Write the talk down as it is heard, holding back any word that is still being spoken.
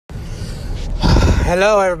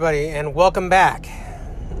Hello, everybody, and welcome back.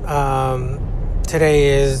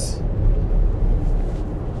 Today is,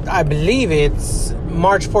 I believe it's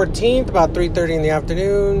March 14th, about 3:30 in the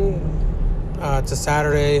afternoon. It's a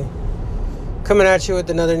Saturday. Coming at you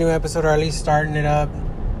with another new episode, or at least starting it up.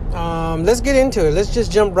 Let's get into it. Let's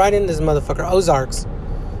just jump right into this motherfucker. Ozarks.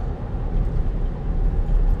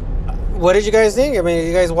 What did you guys think? I mean,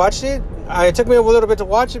 you guys watched it? It took me a little bit to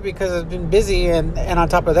watch it because I've been busy, and on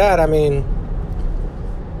top of that, I mean,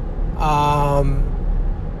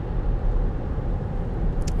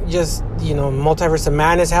 just, Multiverse of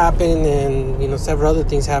Madness happened, and, several other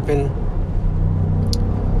things happened.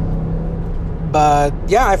 But,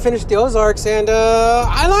 yeah, I finished the Ozarks, and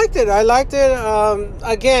I liked it.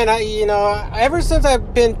 Again, ever since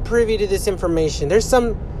I've been privy to this information, there's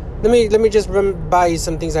some... Let me just run by you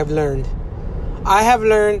some things I've learned. I have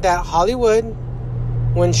learned that Hollywood,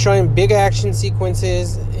 when showing big action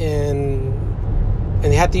sequences and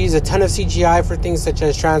they have to use a ton of CGI for things such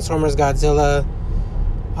as Transformers, Godzilla,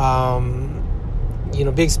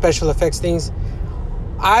 big special effects things.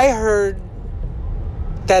 I heard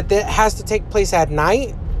that has to take place at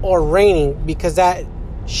night or raining because that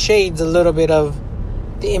shades a little bit of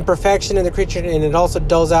the imperfection in the creature, and it also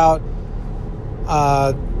dulls out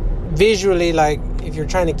visually. Like if you're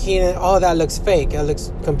trying to key in it, that looks fake. It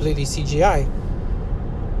looks completely CGI.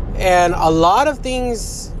 And a lot of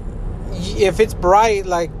things, if it's bright,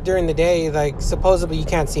 like during the day, like supposedly you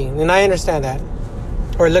can't see. And I understand that.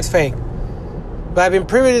 Or it looks fake. But I've been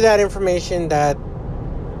privy to that information that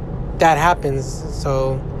happens.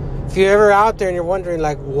 So if you're ever out there and you're wondering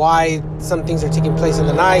like why some things are taking place in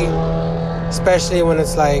the night, especially when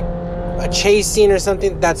it's like a chase scene or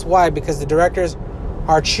something, that's why. Because the directors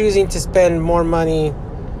are choosing to spend more money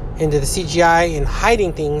into the CGI and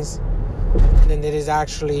hiding things than it is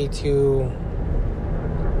actually to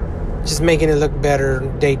just making it look better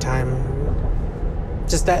daytime.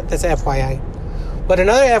 Just that's FYI. But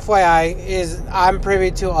another FYI is I'm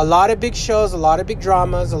privy to a lot of big shows, a lot of big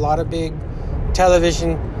dramas, a lot of big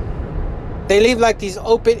television. They leave like these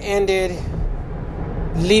open-ended,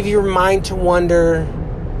 leave your mind to wonder,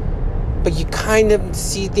 but you kind of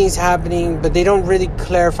see things happening, but they don't really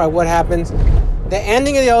clarify what happens. The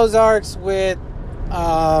ending of the Ozarks with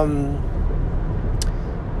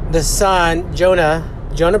the son, Jonah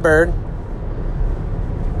Bird.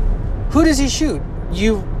 Who does he shoot?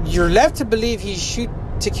 You're left to believe he shoot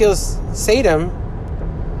to kill Saddam,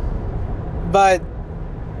 but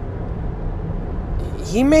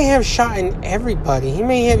he may have shot in everybody. He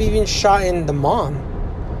may have even shot in the mom.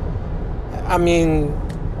 I mean,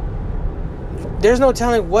 there's no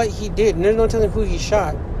telling what he did, and there's no telling who he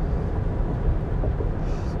shot.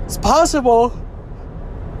 It's possible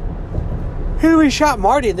he shot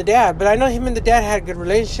Marty, the dad, but I know him and the dad had a good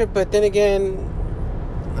relationship. But then again,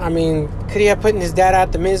 I mean, could he have put his dad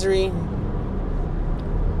out the misery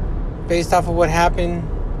based off of what happened?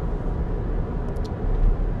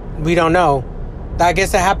 We don't know. I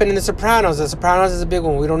guess that happened in The Sopranos. The Sopranos is a big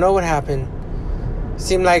one. We don't know what happened. It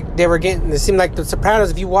seemed like The Sopranos,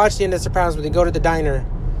 if you watch the end of The Sopranos when they go to the diner,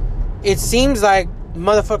 it seems like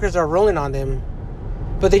motherfuckers are rolling on them.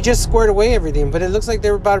 But they just squared away everything. But it looks like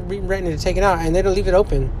they were about to be ready to take it out, and they don't leave it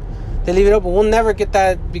open. They leave it open. We'll never get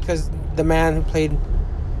that because the man who played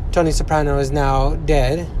Tony Soprano is now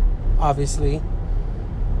dead, obviously,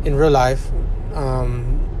 in real life.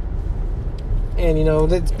 And,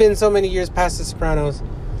 it's been so many years past The Sopranos.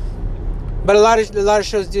 But a lot of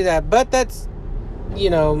shows do that. But that's,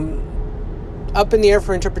 up in the air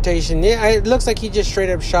for interpretation. Yeah, it looks like he just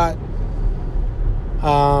straight up shot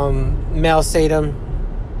Mel Saddam.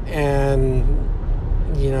 And,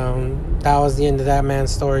 that was the end of that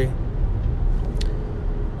man's story.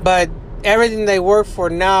 But everything they work for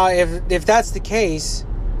now, if that's the case,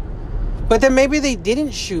 but then maybe they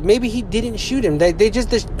didn't shoot. Maybe he didn't shoot him. They just,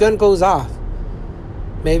 the gun goes off.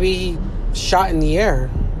 Maybe he shot in the air.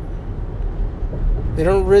 They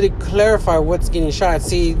don't really clarify what's getting shot.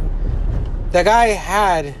 See, the guy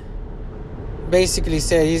had basically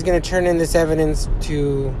said he's going to turn in this evidence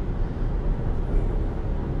to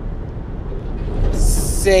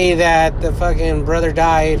say that the fucking brother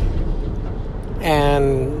died,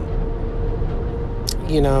 and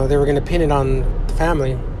they were going to pin it on the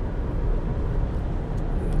family.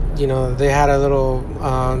 They had a little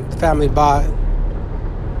the family bought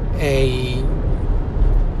a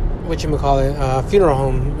funeral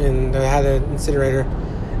home, and they had an incinerator.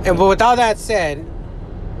 But with all that said,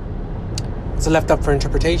 it's left up for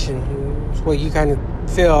interpretation. It's what you kind of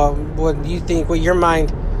feel, what you think, what your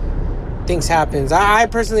mind thinks happens. I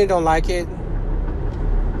personally don't like it.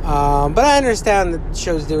 But I understand the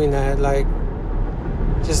show's doing that. Like,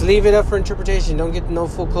 Just leave it up for interpretation. Don't get no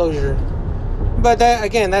full closure. But that,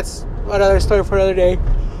 again, that's another story for another day.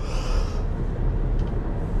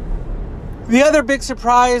 The other big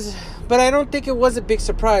surprise, but I don't think it was a big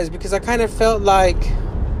surprise because I kind of felt like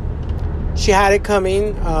she had it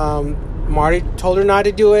coming. Marty told her not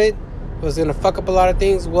to do it. It was going to fuck up a lot of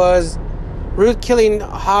things. Was Ruth killing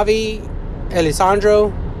Javi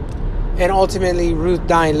Elizondo, and ultimately Ruth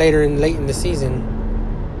dying late in the season.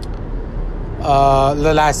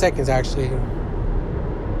 The last seconds, actually.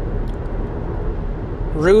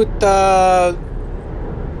 Ruth,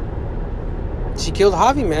 she killed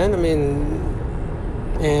Javi, man. I mean,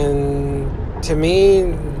 and to me,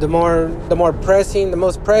 the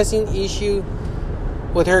most pressing issue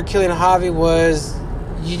with her killing Javi was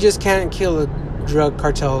you just can't kill a drug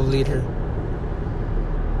cartel leader.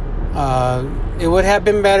 It would have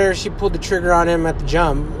been better if she pulled the trigger on him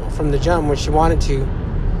from the jump when she wanted to.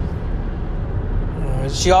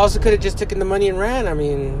 She also could have just taken the money and ran. I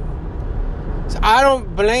mean, so I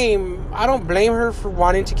don't blame her for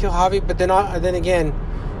wanting to kill Javi, but then again,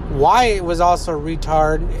 Wyatt was also a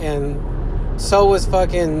retard, and so was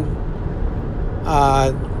fucking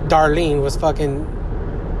Darlene was fucking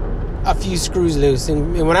a few screws loose.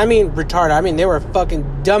 And when I mean retarded, I mean they were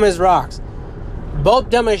fucking dumb as rocks. Both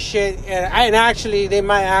dumb as shit, and actually they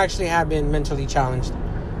might actually have been mentally challenged.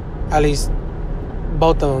 At least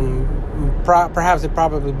both of them. Perhaps they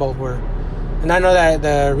probably both were. And I know that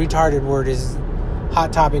the retarded word is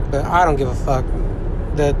hot topic, but I don't give a fuck.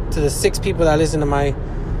 To the 6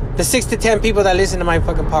 to 10 people that listen to my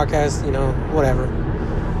fucking podcast, you know, whatever.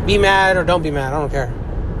 Be mad or don't be mad, I don't care.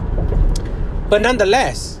 But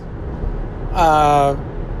nonetheless, I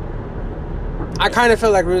kind of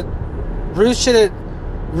feel like Ruth should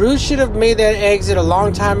have made that exit a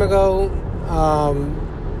long time ago.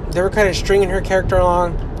 They were kind of stringing her character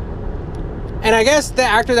along. And I guess the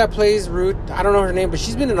actor that plays Ruth, I don't know her name, but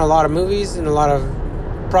she's been in a lot of movies and a lot of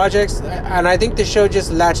projects. And I think the show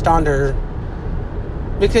just latched onto her.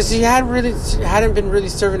 Because she hadn't been really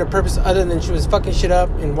serving a purpose other than she was fucking shit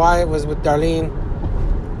up. And Wyatt was with Darlene.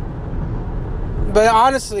 But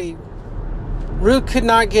honestly, Ruth could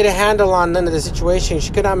not get a handle on none of the situation.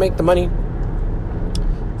 She could not make the money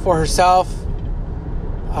for herself.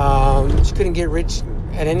 She couldn't get rich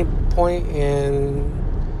at any point, and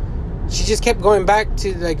she just kept going back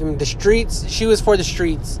to like the streets. She was for the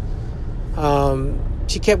streets.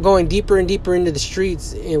 She kept going deeper and deeper into the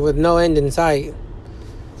streets with no end in sight.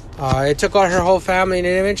 It took on her whole family, and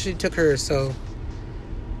it eventually took her. So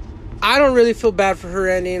I don't really feel bad for her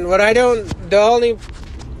ending. The only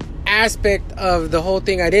aspect of the whole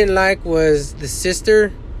thing I didn't like was the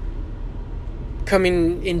sister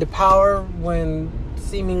coming into power when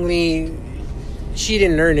seemingly she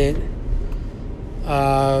didn't earn it.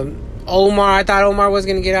 I thought Omar was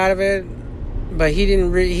going to get out of it, but he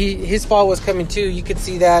didn't. His fault was coming too. You could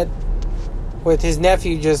see that with his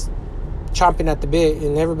nephew just chomping at the bit,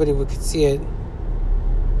 and everybody could see it.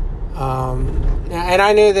 And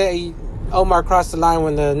I knew that Omar crossed the line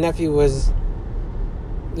when the nephew was,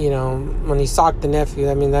 when he socked the nephew.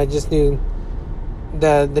 I mean, I just knew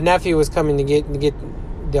the nephew was coming to get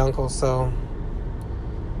the uncle. So,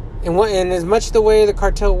 and as much the way the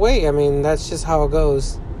cartel way, I mean, that's just how it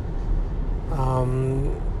goes.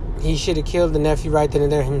 He should have killed the nephew right then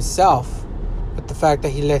and there himself, but the fact that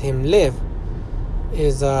he let him live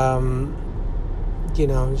is,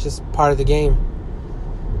 just part of the game.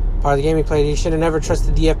 Part of the game he played. He should have never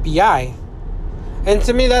trusted the FBI. And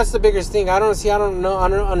to me, that's the biggest thing. I don't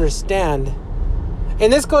understand.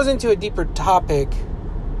 And this goes into a deeper topic.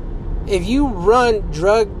 If you run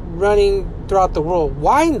drug running throughout the world,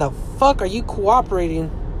 why in the fuck are you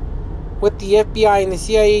cooperating with the FBI and the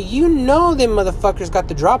CIA? You know them motherfuckers got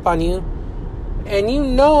the drop on you. And you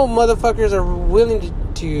know motherfuckers are willing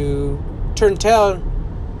to turn tail.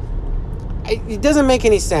 It doesn't make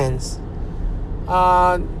any sense.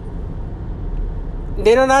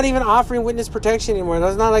 They're not even offering witness protection anymore.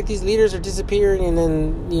 It's not like these leaders are disappearing and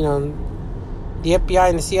then, the FBI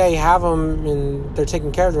and the CIA have them and they're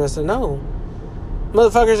taking care of the rest of them. No.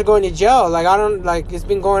 Motherfuckers are going to jail. It's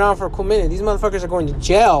been going on for a cool minute. These motherfuckers are going to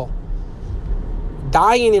jail.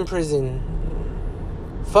 Dying in prison.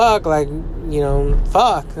 Fuck.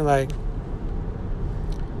 Fuck.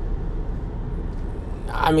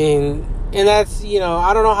 I mean, and that's,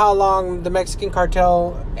 I don't know how long the Mexican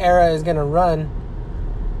cartel era is going to run.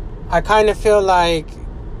 I kind of feel like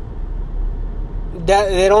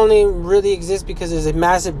that it only really exists because there's a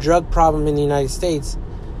massive drug problem in the United States.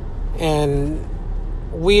 And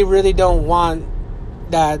we really don't want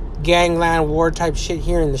that gangland war type shit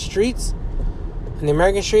here in the streets. in the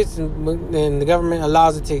American streets, and the government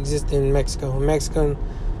allows it to exist in Mexico.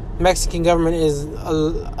 Mexican government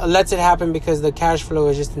lets it happen because the cash flow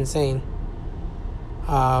is just insane.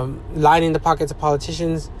 Lining the pockets of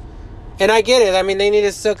politicians. And I get it. I mean, they need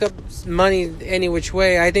to suck up money any which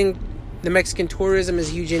way. I think the Mexican tourism is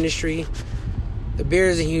a huge industry. The beer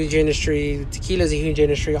is a huge industry. Tequila is a huge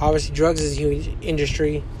industry. Obviously, drugs is a huge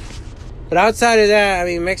industry. But outside of that, I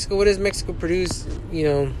mean, Mexico, what does Mexico produce? You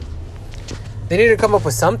know, they need to come up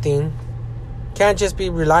with something. Can't just be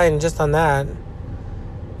relying just on that.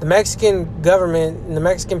 The Mexican government and the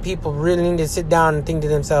Mexican people really need to sit down and think to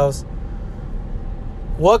themselves,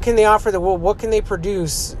 what can they offer the world? What can they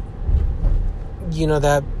produce, you know,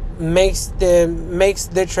 that makes their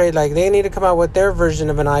trade? Like, they need to come out with their version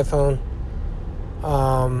of an iPhone,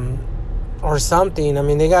 or something. I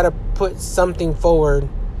mean, they got to put something forward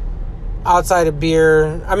outside of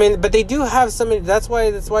beer. I mean, but they do have some. That's why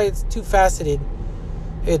it's too faceted.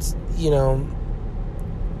 It's, you know,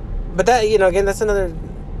 but that, you know, again, it's another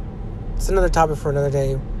topic for another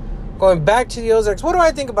day. Going back to the Ozarks, what do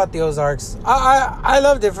I think about the Ozarks? I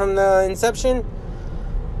loved it from the inception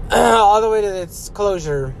all the way to its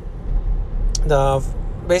closure. The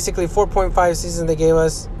basically 4.5 season they gave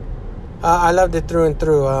us. I loved it through and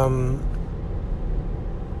through.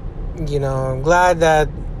 You know, I'm glad that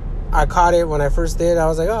I caught it when I first did. I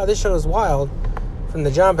was like, oh, this show is wild from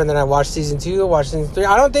the jump. And then I watched season 2, watched season 3.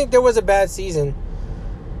 I don't think there was a bad season.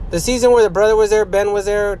 The season where the brother was there, Ben was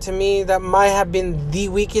there, to me, that might have been the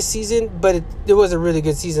weakest season, but it was a really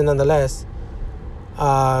good season nonetheless.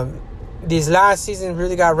 These last seasons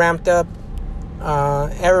really got ramped up.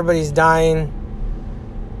 Everybody's dying.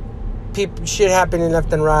 Shit happening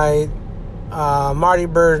left and right. Marty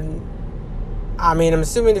Byrde, I mean, I'm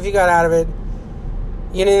assuming if you got out of it,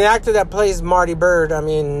 you know, the actor that plays Marty Byrde, I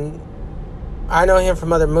mean, I know him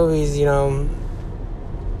from other movies, you know,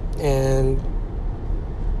 and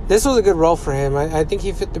this was a good role for him. I think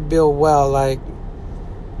he fit the bill well, like,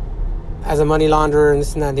 as a money launderer and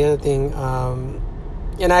this and that and the other thing.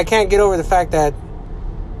 And I can't get over the fact that,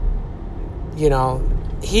 you know,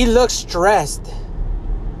 he looks stressed.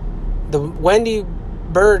 The Wendy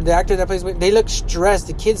Byrde, the actor that plays, they look stressed.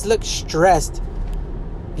 The kids look stressed.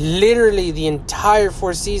 Literally the entire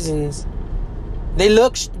 4 seasons, they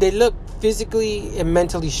look physically and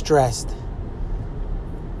mentally stressed.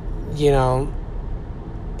 You know,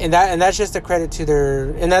 and that's just a credit to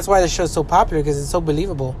and that's why the show's so popular, because it's so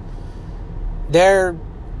believable. Their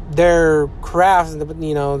crafts,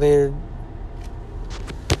 you know, their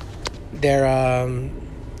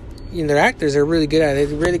you know, their actors are really good at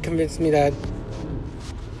it. It really convinced me that,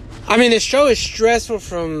 I mean, the show is stressful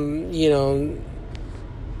from, you know,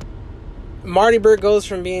 Marty Byrde goes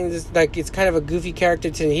from being this, like, it's kind of a goofy character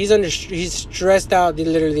to he's stressed out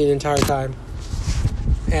literally the entire time.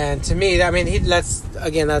 And to me, I mean,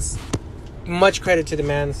 that's much credit to the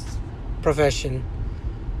man's profession.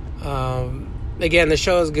 Again, the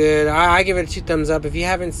show is good. I give it 2 thumbs up. If you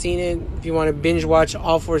haven't seen it, if you want to binge watch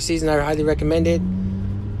all 4 seasons, I highly recommend it.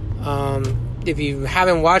 If you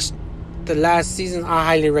haven't watched the last season, I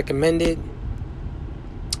highly recommend it.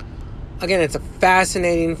 Again, it's a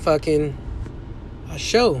fascinating fucking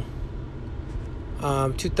show.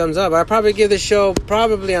 2 thumbs up. I'd probably give the show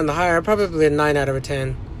probably on the higher, probably a 9 out of a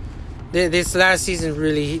 10. This last season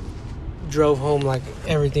really drove home, like,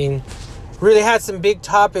 everything. Really had some big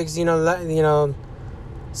topics, you know,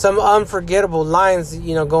 some unforgettable lines,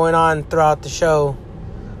 you know, going on throughout the show.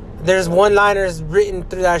 There's one-liners written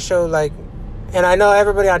through that show, like, and I know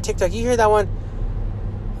everybody on TikTok, you hear that one?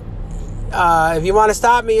 If you want to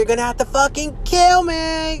stop me, you're gonna have to fucking kill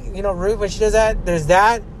me. You know, Ruth, when she does that, there's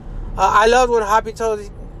that. I loved when Hoppy told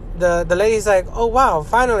the lady's like, oh wow,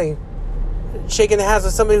 finally shaking hands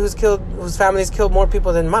with somebody whose family's killed more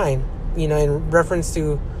people than mine. You know, in reference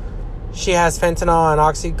to she has fentanyl and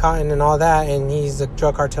Oxycontin and all that, and he's a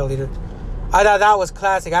drug cartel leader. I thought that was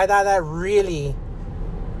classic. I thought that really,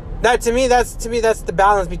 that's the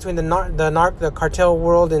balance between the cartel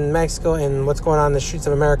world in Mexico and what's going on in the streets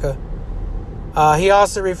of America. He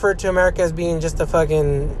also referred to America as being just a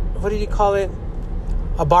fucking, what did he call it?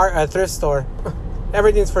 A thrift store.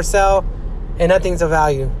 Everything's for sale and nothing's of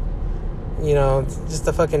value. You know, it's just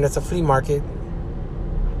it's a flea market.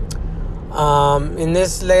 In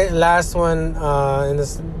this last one, in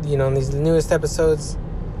this, you know, in these newest episodes,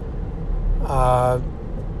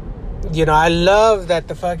 you know, I love that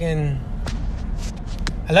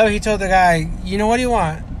he told the guy, you know, what do you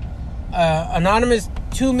want? Anonymous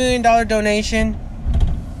 $2 million donation,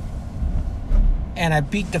 and I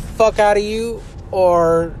beat the fuck out of you,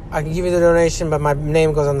 or I can give you the donation, but my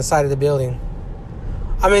name goes on the side of the building.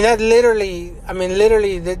 I mean,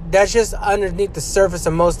 that's just underneath the surface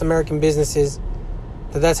of most American businesses.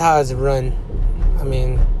 That's how it's run. I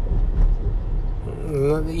mean,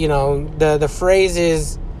 you know, the phrase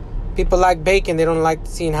is, people like bacon, they don't like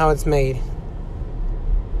seeing how it's made.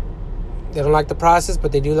 They don't like the process,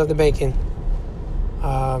 but they do love the bacon.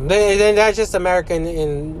 That's just America,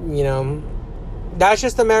 and you know, that's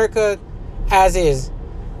just America as is.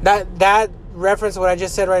 That reference, what I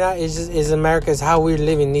just said right now, is America, is how we're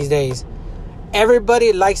living these days.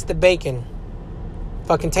 Everybody likes the bacon.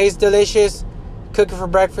 Fucking tastes delicious. Cook it for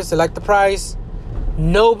breakfast. They like the price.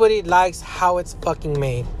 Nobody likes how it's fucking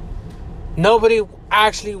made. Nobody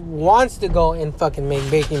actually wants to go and fucking make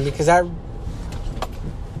bacon, because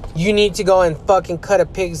you need to go and fucking cut a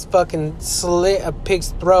pig's fucking slit a pig's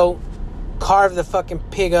throat, carve the fucking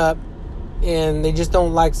pig up, and they just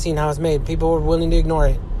don't like seeing how it's made. People are willing to ignore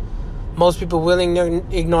it. Most people willing to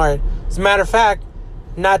ignore it. As a matter of fact,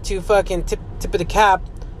 not to fucking tip of the cap,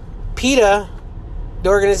 PETA, the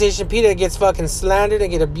organization PETA, gets fucking slandered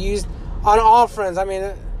and get abused on all fronts. I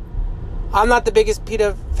mean, I'm not the biggest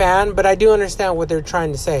PETA fan, but I do understand what they're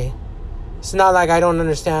trying to say. It's not like I don't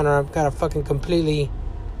understand, or I'm kind of fucking completely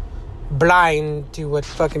blind to what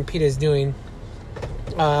fucking PETA is doing.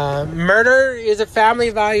 Murder is a family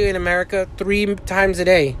value in America 3 times a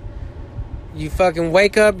day. You fucking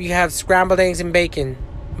wake up, you have scrambled eggs and bacon.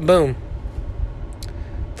 Boom.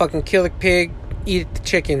 Fucking kill the pig, eat the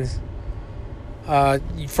chickens.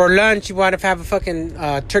 For lunch, you want to have a fucking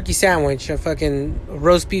turkey sandwich, a fucking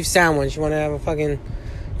roast beef sandwich. You want to have a fucking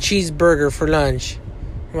cheeseburger for lunch.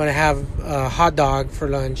 You want to have a hot dog for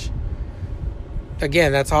lunch.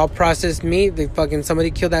 Again, that's all processed meat.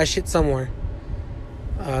 Somebody killed that shit somewhere.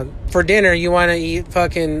 For dinner, you want to eat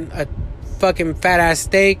a fucking fat ass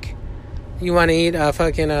steak. You want to eat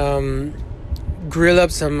grill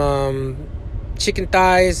up some chicken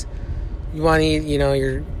thighs. You want to eat, you know,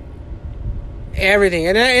 your everything.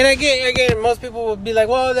 And again, most people will be like,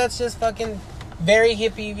 well, that's just fucking very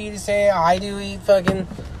hippie of you to say. I do eat fucking,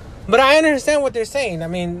 but I understand what they're saying. I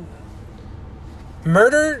mean,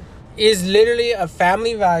 murder is literally a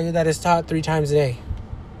family value that is taught 3 times a day.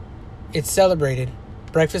 It's celebrated.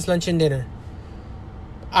 Breakfast, lunch, and dinner.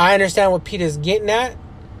 I understand what PETA is getting at.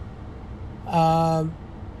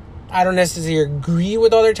 I don't necessarily agree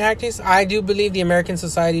with all their tactics. I do believe the American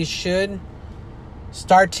society should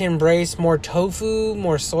start to embrace more tofu,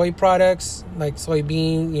 more soy products, like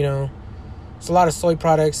soybean, you know. It's a lot of soy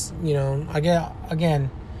products, you know. Again,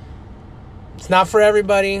 it's not for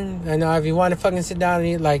everybody. I know if you want to fucking sit down and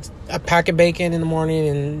eat like a pack of bacon in the morning,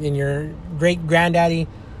 and your great granddaddy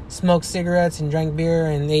smoked cigarettes and drank beer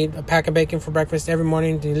and ate a pack of bacon for breakfast every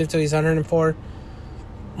morning to live till he's 104,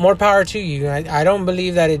 more power to you. I don't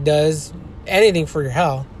believe that it does anything for your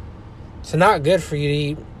health. It's not good for you to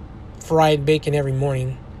eat fried bacon every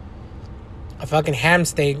morning. A fucking ham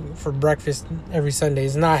steak for breakfast every Sunday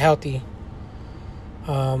is not healthy.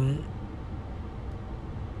 But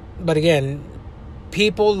again,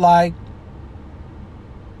 people like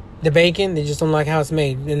the bacon, they just don't like how it's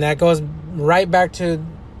made. And that goes right back to,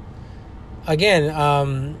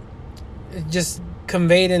 again, just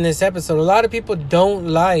conveyed in this episode. A lot of people don't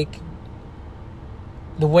like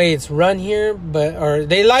the way it's run here, or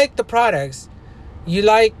they like the products. You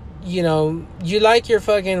like your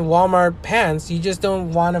fucking Walmart pants. You just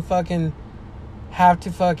don't want to fucking have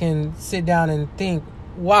to fucking sit down and think,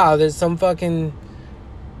 wow, there's some fucking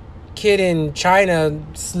kid in China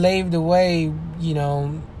slaved away, you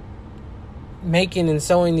know, making and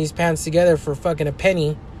sewing these pants together for fucking a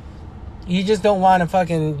penny. You just don't want to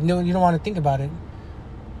fucking, you don't want to think about it.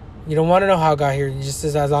 You don't want to know how it got here. You just,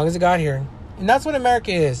 as long as it got here. And that's what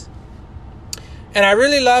America is. And I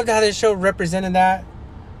really loved how this show represented that.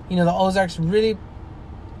 You know, the Ozarks really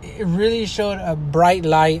showed a bright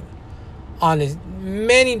light on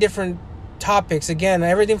many different topics. Again,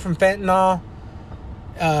 everything from fentanyl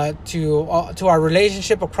to our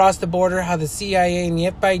relationship across the border, how the CIA and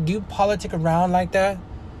the FBI do politic around like that.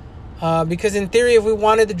 Because in theory, if we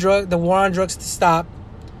wanted the war on drugs to stop,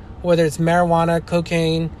 whether it's marijuana,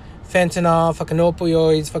 cocaine, fentanyl, fucking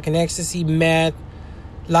opioids, fucking ecstasy, meth,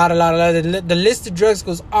 the list of drugs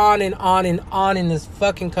goes on and on and on in this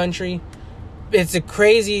fucking country. It's a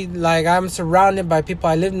crazy, like, I'm surrounded by people.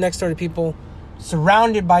 I live next door to people,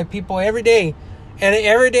 surrounded by people every day. And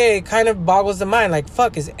every day it kind of boggles the mind. Like,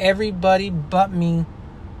 fuck, is everybody but me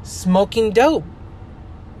smoking dope?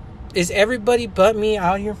 Is everybody but me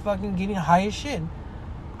out here fucking getting high as shit?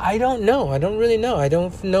 I don't know. I don't really know. I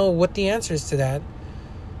don't know what the answer is to that.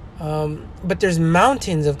 But there's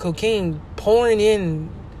mountains of cocaine pouring in,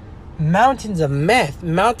 mountains of meth,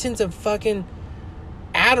 mountains of fucking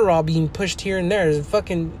Adderall being pushed here and there. There's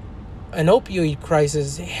fucking an opioid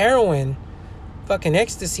crisis, heroin, fucking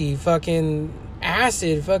ecstasy, fucking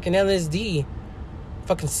acid, fucking LSD,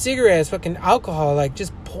 fucking cigarettes, fucking alcohol, like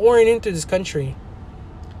just pouring into this country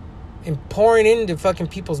and pouring into fucking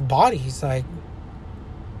people's bodies, like.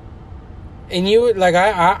 And you, like,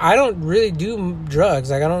 I don't really do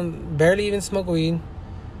drugs. Like, I don't barely even smoke weed.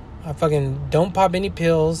 I fucking don't pop any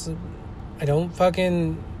pills. I don't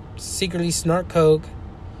fucking secretly snort coke.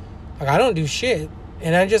 Like, I don't do shit.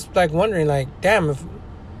 And I'm just, like, wondering, like, damn, if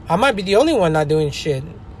I might be the only one not doing shit.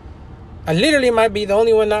 I literally might be the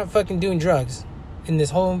only one not fucking doing drugs in this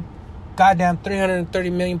whole goddamn 330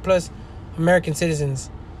 million plus American citizens.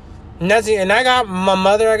 And I got my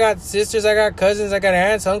mother, I got sisters, I got cousins, I got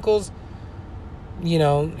aunts, uncles, you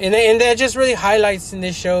know, and that just really highlights in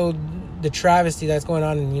this show the travesty that's going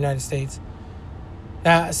on in the United States.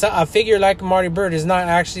 Now, so a figure like Marty Byrde is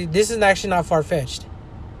actually not far-fetched.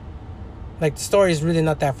 Like, the story is really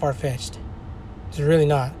not that far-fetched. It's really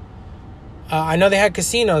not. I know they had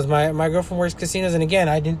casinos. My girlfriend works casinos, and again,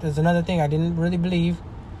 there's another thing I didn't really believe.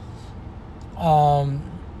 I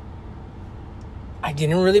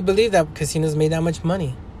didn't really believe that casinos made that much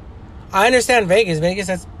money. I understand Vegas.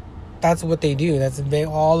 That's what they do. That's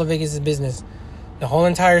all of Vegas' business. The whole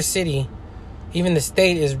entire city, even the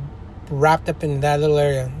state, is wrapped up in that little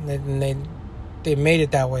area. And they made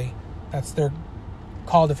it that way. That's their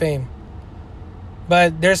call to fame.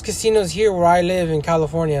 But there's casinos here where I live in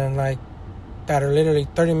California, and like that are literally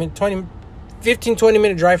 15-20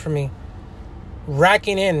 minute drive from me,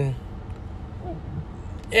 racking in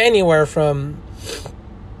anywhere from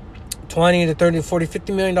 20 to 30, 40,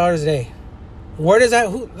 $50 million a day. Where does that,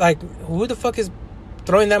 who the fuck is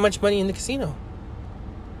throwing that much money in the casino?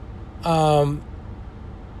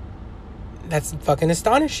 That's fucking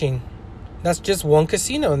astonishing. That's just one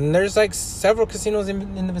casino, and there's like several casinos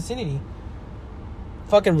in the vicinity.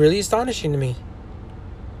 Fucking really astonishing to me.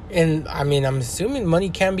 And I mean, I'm assuming money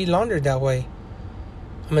can be laundered that way.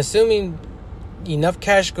 I'm assuming enough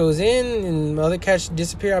cash goes in and other cash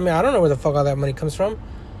disappear. I mean, I don't know where the fuck all that money comes from.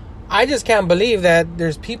 I just can't believe that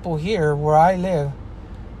there's people here where I live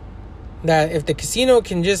that if the casino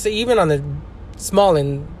can just, even on the small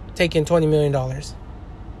end, take in $20 million.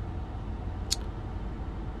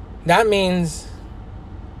 That means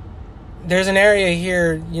there's an area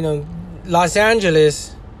here, you know, Los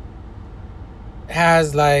Angeles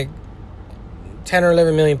has like 10 or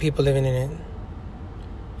 11 million people living in it.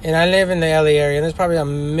 And I live in the LA area, and there's probably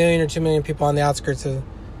 1 million or 2 million people on the outskirts of,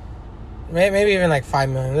 maybe even like 5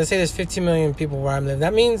 million. Let's say there's 15 million people where I live.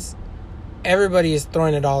 That means everybody is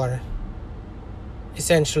throwing $1,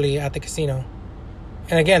 essentially, at the casino.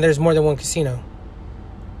 And again, there's more than one casino.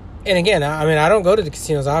 And again, I mean, I don't go to the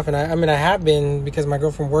casinos often. I mean, I have been because my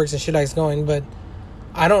girlfriend works and she likes going, but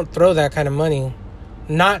I don't throw that kind of money.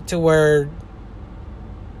 Not to where,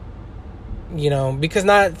 you know, because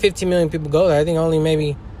not 15 million people go there. I think only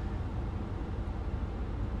maybe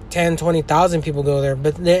 10, 20,000 people go there.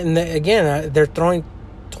 But again, they're throwing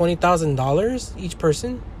 $20,000 each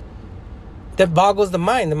person. That boggles the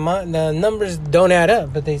mind. The numbers don't add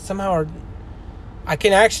up, but they somehow are. I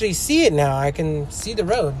can actually see it now. I can see the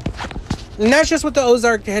road. And that's just what the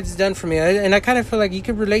Ozark has done for me. And I kind of feel like you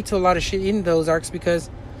could relate to a lot of shit in the Ozarks because,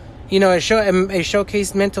 you know, it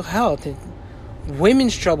showcased mental health.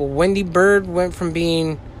 Women's trouble. Wendy Byrde went from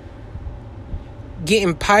getting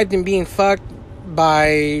piped and being fucked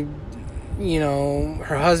by, you know,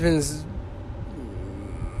 her husband's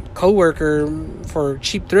co-worker for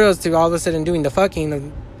cheap thrills to all of a sudden doing the fucking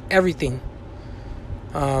of everything.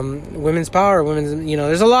 Women's power, you know,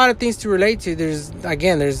 there's a lot of things to relate to. There's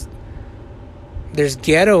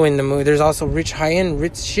ghetto in the movie. There's also rich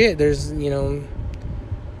shit. There's, you know,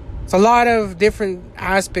 it's a lot of different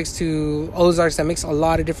aspects to Ozarks that makes a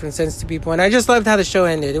lot of different sense to people. And I just loved how the show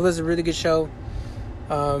ended. It was a really good show.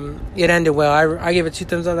 It ended well. I gave it 2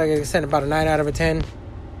 thumbs up. Like I said, about a 9 out of a 10.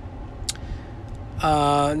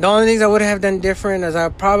 The only things I would have done different is I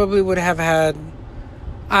probably would have had,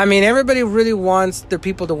 I mean, everybody really wants their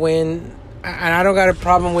people to win, and I don't got a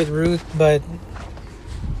problem with Ruth, but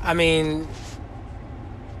I mean,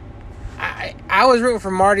 I was rooting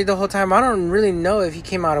for Marty the whole time. I don't really know if he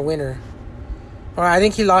came out a winner, or I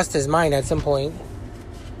think he lost his mind at some point.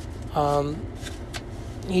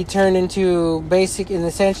 He turned into in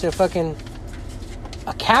the sense of fucking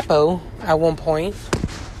a capo at one point,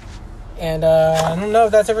 and I don't know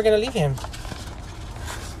if that's ever gonna leave him,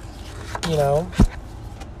 you know.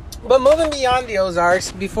 But moving beyond the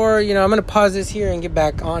Ozarks, before, you know, I'm going to pause this here and get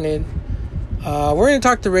back on it. We're going to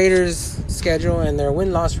talk the Raiders' schedule and their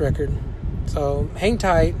win-loss record. So hang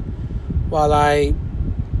tight while I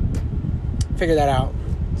figure that out.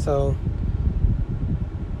 So,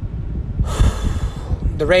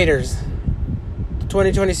 the Raiders. The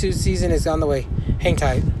 2022 season is on the way. Hang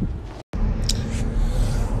tight.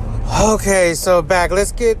 Okay, so back.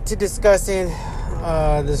 Let's get to discussing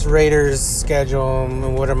this Raiders schedule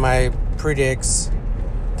and what are my predicts.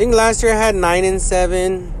 I think last year I had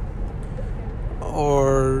 9-7,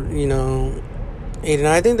 or 8-9.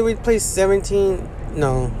 I think that we played 17.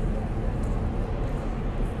 No,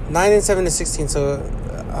 9-7 to 16. So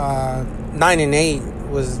 9-8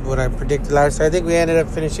 was what I predicted last year. I think we ended up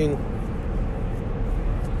finishing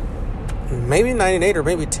maybe 9-8 or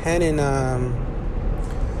maybe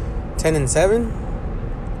 10-7,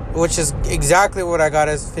 which is exactly what I got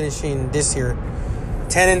as finishing this year.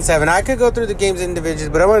 10-7. I could go through the games individually,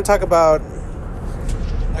 but I want to talk about.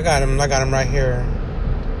 I got him right here.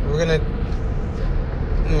 Let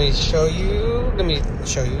me show you.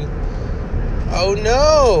 Oh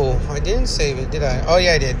no, I didn't save it, did I? Oh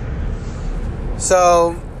yeah, I did.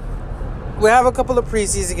 So we have a couple of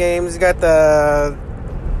preseason games. We got the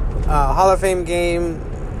Hall of Fame game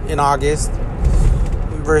in August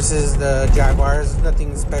versus the Jaguars.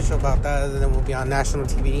 Nothing special about that other than we'll be on national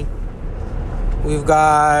TV. We've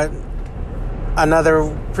got another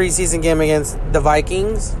preseason game against the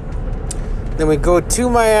Vikings. Then we go to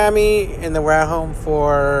Miami, and then we're at home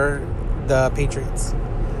for the Patriots.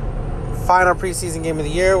 Final preseason game of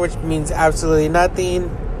the year, which means absolutely nothing.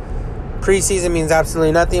 Preseason means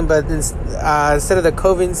absolutely nothing, but instead of the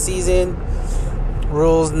COVID season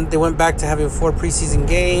rules, they went back to having 4 preseason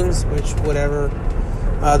games, which whatever.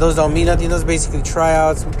 Those don't mean nothing. Those are basically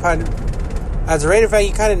tryouts. As a Raider fan,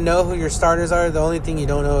 you kind of know who your starters are. The only thing you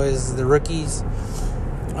don't know is the rookies.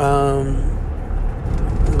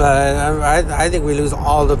 But I think we lose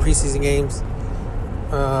all the preseason games.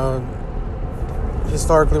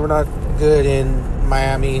 Historically, we're not good in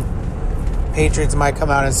Miami. Patriots might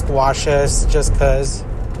come out and squash us just because.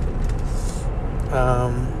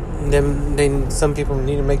 Then some people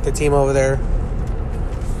need to make the team over there.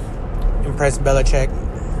 Impress Belichick.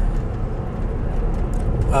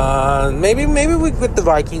 Maybe we quit the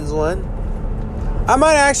Vikings one. I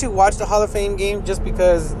might actually watch the Hall of Fame game just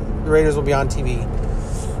because the Raiders will be on TV.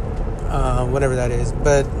 Whatever that is.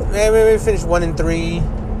 But maybe we finish 1-3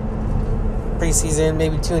 preseason,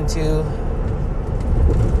 maybe 2-2.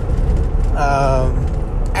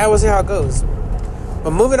 And we'll see how it goes.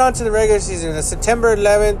 But moving on to the regular season, September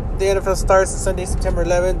 11th, the NFL starts Sunday, September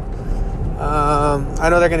 11th. I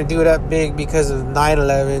know they're going to do it up big because of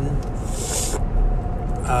 9/11.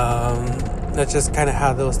 That's just kind of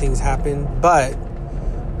how those things happen. But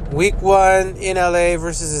week 1 in LA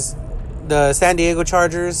versus the San Diego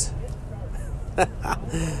Chargers.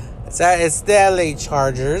 It's the LA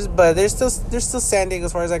Chargers, but they're still San Diego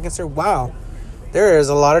as far as I can see. Wow, there is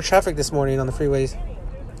a lot of traffic this morning on the freeways.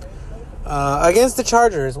 Against the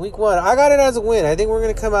Chargers, week 1, I got it as a win. I think we're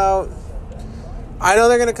gonna come out. I know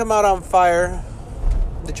they're gonna come out on fire.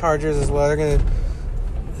 The Chargers as well.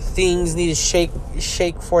 Things need to shake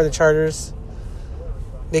for the Chargers.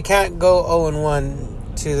 They can't go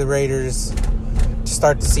 0-1 to the Raiders to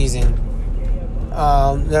start the season.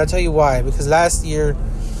 And I'll tell you why. Because last year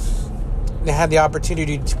they had the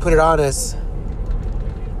opportunity to put it on us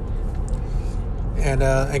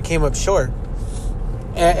and came up short.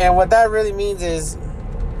 And what that really means is,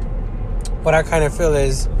 what I kind of feel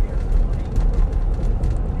is,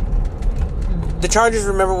 the Chargers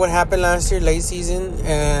remember what happened last year, late season.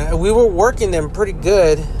 We were working them pretty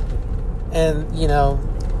good. And,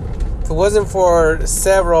 if it wasn't for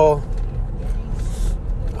several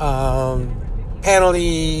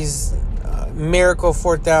penalties, miracle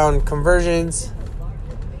 4th down conversions,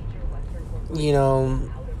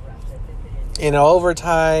 in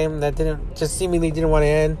overtime that seemingly didn't want to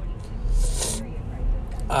end.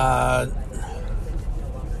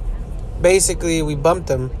 Basically, we bumped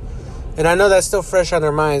them. And I know that's still fresh on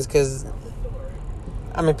their minds because,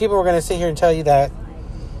 people were going to sit here and tell you that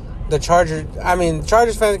Chargers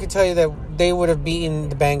fans could tell you that they would have beaten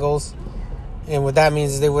the Bengals. And what that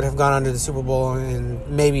means is they would have gone on to the Super Bowl and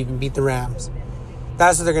maybe even beat the Rams.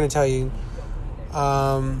 That's what they're going to tell you.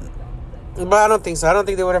 But I don't think so. I don't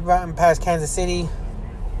think they would have gotten past Kansas City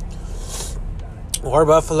or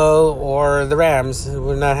Buffalo or the Rams. It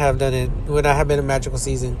would not have done it. It would not have been a magical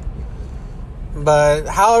season. But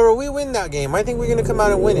however we win that game, I think we're going to come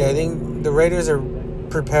out and win it. I think the Raiders are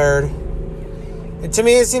prepared. And to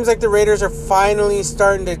me, it seems like the Raiders are finally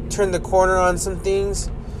starting to turn the corner on some things.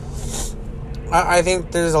 I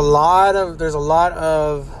think there's a lot of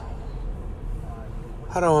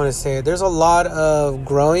I don't want to say it. There's a lot of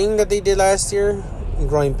growing that they did last year,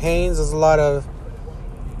 growing pains. There's a lot of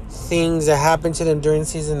things that happened to them during the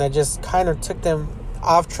season that just kind of took them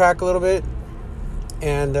off track a little bit.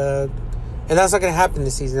 And that's not going to happen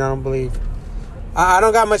this season, I don't believe. I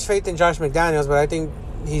don't got much faith in Josh McDaniels, but I think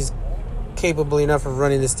he's capable enough of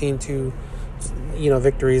running this team to,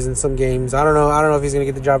 victories in some games. I don't know if he's going to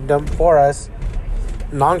get the job done for us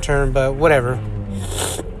long term, but whatever.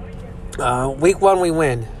 Week 1, we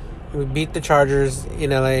win. We beat the Chargers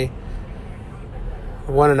in LA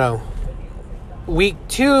 1-0. Week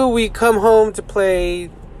 2, we come home to play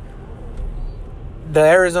the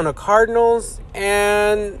Arizona Cardinals,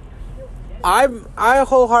 and I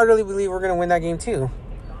wholeheartly believe we're going to win that game too.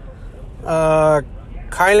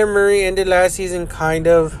 Kyler Murray ended last season kind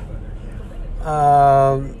of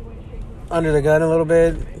under the gun a little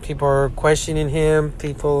bit. People are questioning him.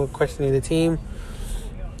 People are questioning the team.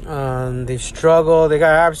 They've struggled. They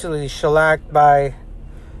got absolutely shellacked by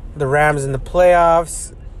the Rams in the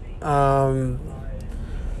playoffs.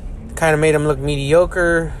 Kind of made them look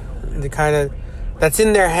mediocre. That's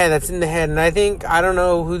in their head. That's in the head. And I don't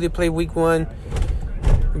know who they play week 1,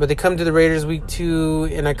 but they come to the Raiders week 2,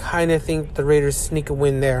 and I kind of think the Raiders sneak a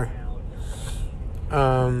win there.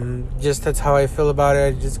 Just that's how I feel about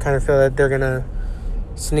it. I just kind of feel that they're going to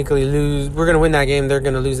sneakily lose. We're going to win that game. They're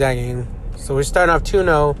going to lose that game. So we're starting off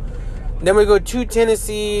 2-0. Then we go to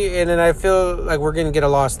Tennessee, and then I feel like we're going to get a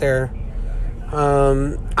loss there.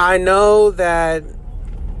 I know that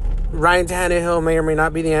Ryan Tannehill may or may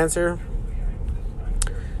not be the answer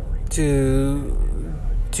to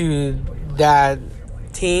that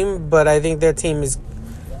team, but I think their team is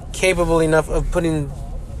capable enough of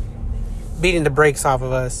beating the brakes off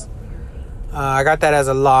of us. I got that as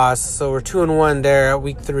a loss, so we're 2-1 there at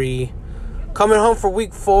week 3. Coming home for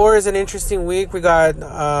week 4 is an interesting week. We got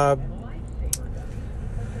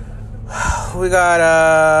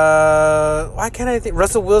why can't I think?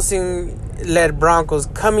 Russell Wilson led Broncos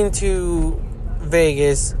coming to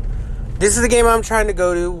Vegas. This is the game I'm trying to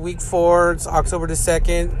go to. Week 4. It's October the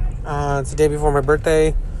 2nd. It's the day before my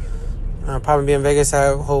birthday. I'll probably be in Vegas. I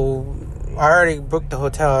already booked the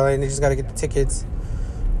hotel. I just got to get the tickets.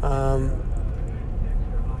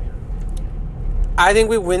 I think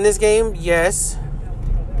we win this game, yes.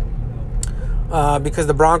 Because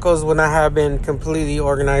the Broncos would not have been completely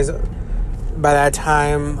organized by that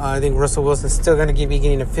time. I think Russell Wilson's still going to be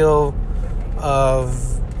getting a feel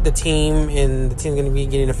of the team, and the team's going to be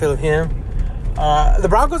getting a feel of him. The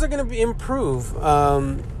Broncos are going to improve.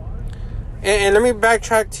 And let me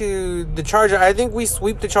backtrack to the Chargers. I think we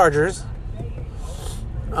sweep the Chargers.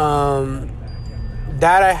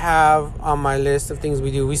 That I have on my list of things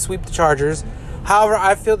we do. We sweep the Chargers. However,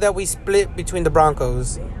 I feel that we split between the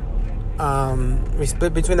Broncos.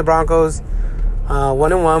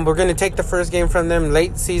 1-1. We're going to take the first game from them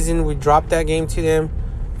late season. We dropped that game to them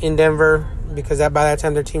in Denver because by that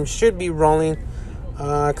time their team should be rolling.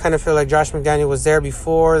 I kind of feel like Josh McDaniel was there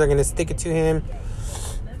before. They're going to stick it to him.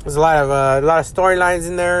 There's a lot of storylines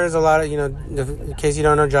in there. There's a lot of, in case you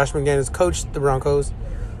don't know, Josh McDaniels coached the Broncos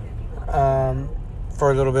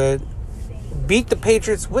for a little bit. Beat the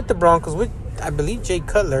Patriots with the Broncos with, I believe, Jay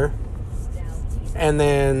Cutler. And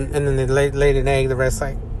then they laid an egg the rest,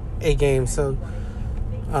 8 games. So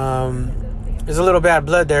there's a little bad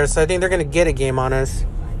blood there. So I think they're going to get a game on us.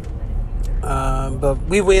 But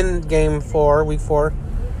we win week 4.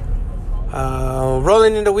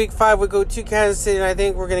 Rolling into week 5, we go to Kansas City, and I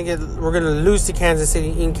think we're gonna lose to Kansas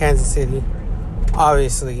City in Kansas City,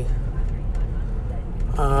 obviously.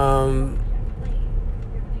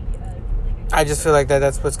 I just feel like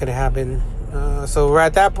that's what's gonna happen. So we're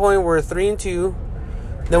at that point. We're 3-2.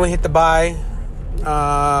 Then we hit the bye.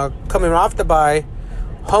 Coming off the bye,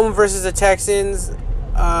 home versus the Texans.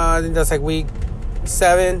 I think that's week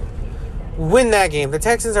 7. Win that game. The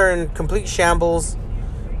Texans are in complete shambles.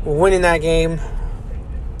 We're winning that game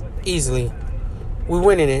easily. We're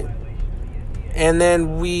winning it. And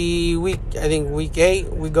then I think week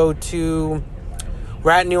 8, we're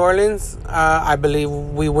at New Orleans. I believe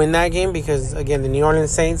we win that game because, again, the New Orleans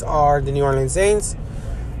Saints are the New Orleans Saints.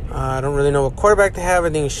 I don't really know what quarterback they have. I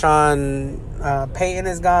think Sean Payton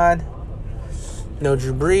is gone. No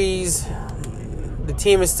Drew Brees. The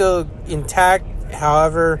team is still intact.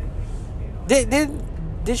 However, did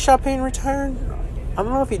Sean Payton retire? I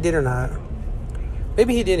don't know if he did or not.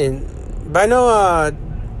 Maybe he didn't. But I know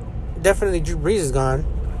definitely Drew Brees is gone.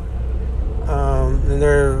 And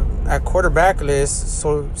they're at quarterback list,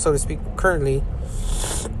 so to speak, currently.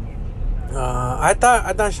 I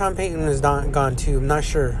thought Sean Payton was gone too. I'm not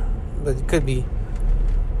sure, but it could be.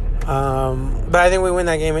 But I think we win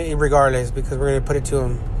that game regardless because we're going to put it to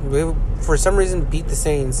them. We, for some reason, beat the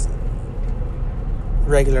Saints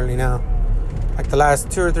regularly now. Like the last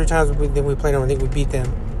 2 or 3 times we played them, I think we beat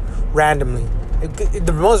them randomly.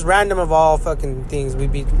 The most random of all fucking things. We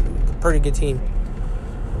beat a pretty good team.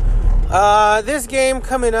 This game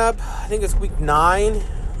coming up, I think it's week 9,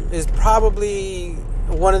 is probably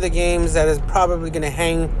one of the games that is probably going to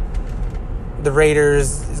hang the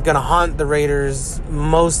Raiders. Is going to haunt the Raiders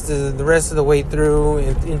most of the rest of the way through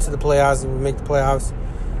and into the playoffs, and we make the playoffs.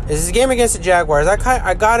 This is a game against the Jaguars.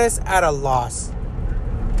 I got us at a loss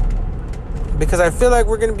because I feel like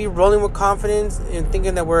we're going to be rolling with confidence and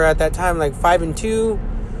thinking that we're at that time like 5-2,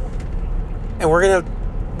 and we're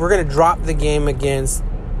gonna drop the game against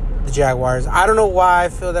the Jaguars. I don't know why I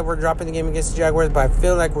feel that we're dropping the game against the Jaguars, but I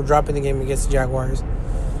feel like we're dropping the game against the Jaguars.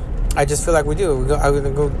 I just feel like we do. I'm going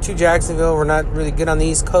to go to Jacksonville. We're not really good on the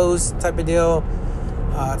East Coast type of deal.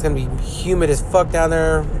 It's going to be humid as fuck down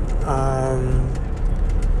there.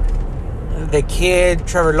 The kid,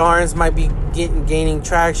 Trevor Lawrence, might be gaining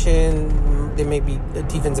traction. They may be a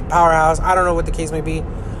defensive powerhouse. I don't know what the case may be.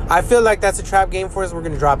 I feel like that's a trap game for us. We're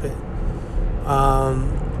going to drop it.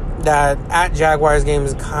 That at Jaguars game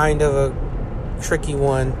is kind of a tricky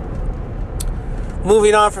one.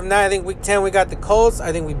 Moving on from that, I think week 10 we got the Colts.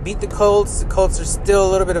 I think we beat the Colts. The Colts are still a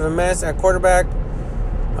little bit of a mess at quarterback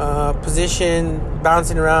position,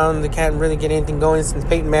 bouncing around. They can't really get anything going since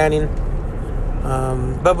Peyton Manning.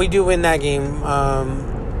 But we do win that game.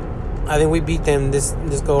 I think we beat them this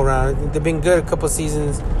go around. They've been good a couple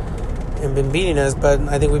seasons and been beating us, but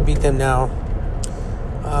I think we beat them now.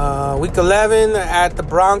 Week 11 at the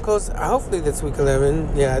Broncos. Hopefully that's week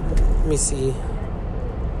 11. Yeah, let me see.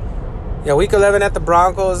 Yeah, week 11 at the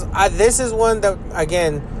Broncos. This is one that,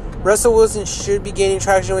 again, Russell Wilson should be gaining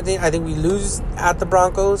traction with it. I think we lose at the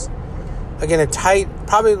Broncos. Again,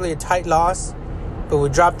 probably a tight loss, but we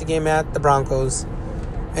dropped the game at the Broncos.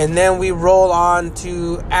 And then we roll on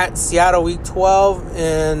to at Seattle week 12,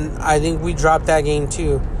 and I think we dropped that game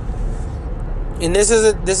too. And this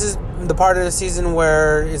is the part of the season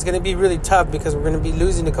where it's going to be really tough because we're going to be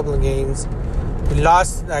losing a couple of games.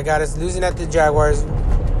 I got us losing at the Jaguars,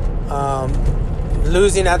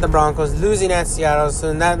 losing at the Broncos, losing at Seattle. So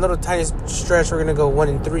in that little tiny stretch, we're going to go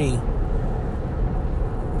 1-3.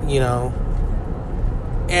 You know.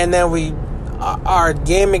 And then our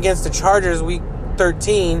game against the Chargers, week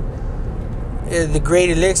 13, the Great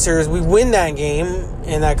Elixirs, we win that game,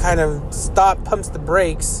 and that kind of pumps the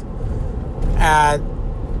brakes at,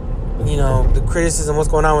 you know, the criticism, what's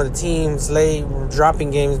going on with the team. It's late, we're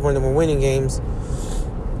dropping games more than we're winning games.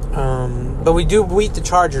 But we do beat the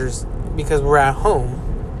Chargers because we're at home,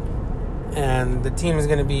 and the team is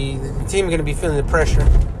going to be feeling the pressure.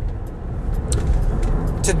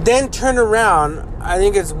 To then turn around, I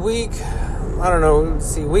think it's week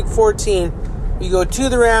 14. We go to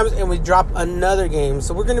the Rams and we drop another game.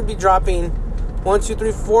 So we're going to be dropping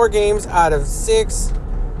 4 games out of 6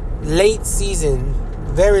 late season,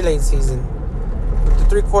 very late season. With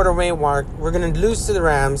the 3/4 way mark, we're going to lose to the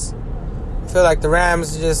Rams. I feel like the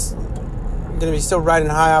Rams just going to be still riding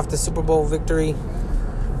high off the Super Bowl victory.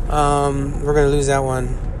 We're going to lose that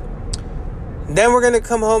one. Then we're going to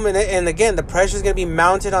come home and again, the pressure is going to be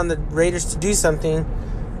mounted on the Raiders to do something.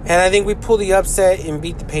 And I think we pull the upset and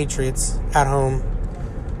beat the Patriots at home.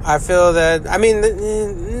 I feel like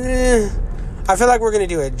we're going to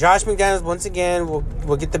do it. Josh McDaniels, once again,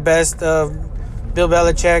 will get the best of Bill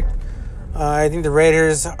Belichick. I think the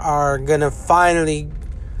Raiders are going to finally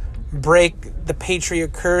break the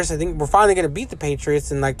Patriot curse. I think we're finally going to beat the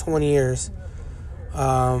Patriots in like 20 years.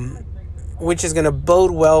 Which is going to bode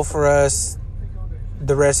well for us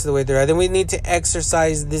the rest of the way through. I think we need to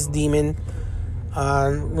exercise this demon.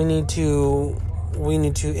 We need to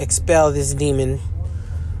expel this demon.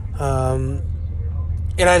 And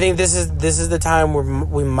I think this is the time where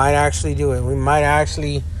we might actually do it. We might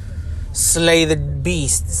actually slay the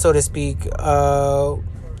beast, so to speak.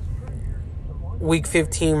 Week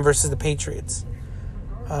 15 versus the Patriots.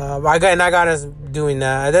 I got us doing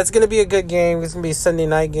that. That's gonna be a good game. It's gonna be a Sunday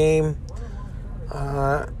night game.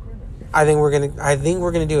 I think we're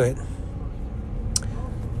gonna do it.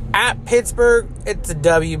 At Pittsburgh, it's a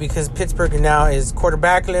W because Pittsburgh now is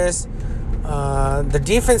quarterbackless. The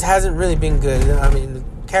defense hasn't really been good. I mean, the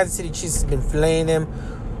Kansas City Chiefs has been flaying them.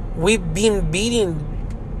 We've been beating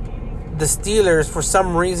the Steelers for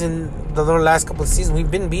some reason the last couple of seasons.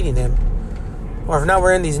 We've been beating them. Or if not,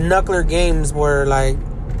 we're in these knuckler games where, like,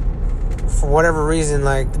 for whatever reason,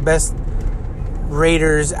 like, the best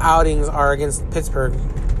Raiders outings are against Pittsburgh.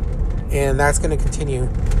 And that's going to continue.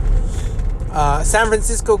 San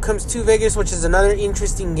Francisco comes to Vegas, which is another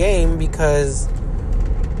interesting game because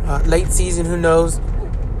late season, who knows?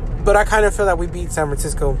 But I kind of feel that we beat San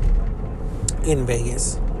Francisco in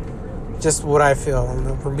Vegas. Just what I feel.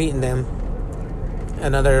 We're beating them.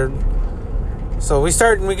 So we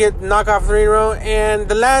get knock off 3 in a row. And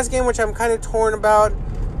the last game, which I'm kind of torn about,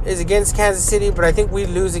 is against Kansas City. But I think we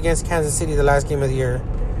lose against Kansas City the last game of the year.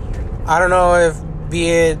 I don't know if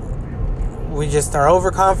we just are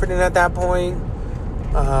overconfident at that point.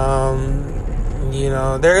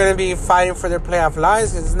 They're going to be fighting for their playoff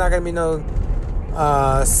lives because it's not going to be no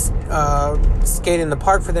skate in the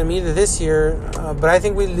park for them either this year. But I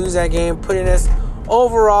think we lose that game, putting us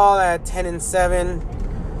overall at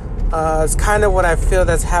 10-7. It's kind of what I feel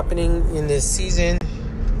that's happening in this season.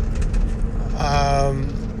 I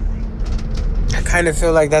kind of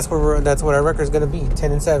feel like that's what our record is going to be,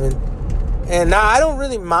 10-7. And now I don't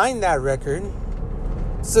really mind that record.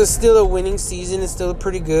 So it's still a winning season. It's still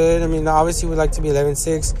pretty good. I mean, obviously we'd like to be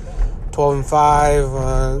 11-6,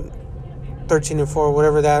 12-5, 13-4,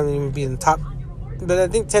 whatever that would be in the top. But I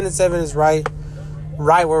think 10-7 is right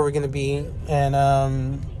where we're going to be. And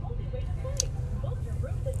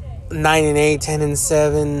 9-8,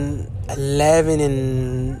 10-7,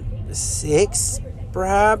 11-6,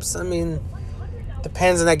 perhaps. I mean,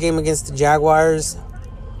 depends on that game against the Jaguars.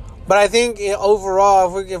 But I think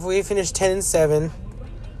overall, if we finish 10-7,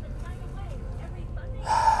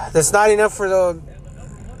 that's not enough for that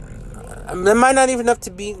might not even enough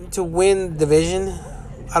to win the division.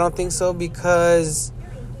 I don't think so, because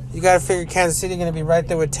you got to figure Kansas City going to be right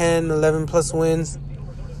there with 10, 11 plus wins,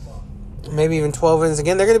 maybe even 12 wins.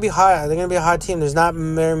 Again, they're going to be hot. They're going to be a hot team. There's not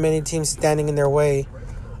very many teams standing in their way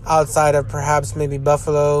outside of perhaps maybe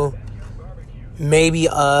Buffalo, maybe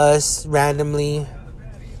us randomly,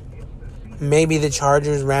 maybe the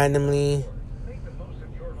Chargers randomly.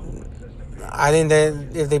 I think that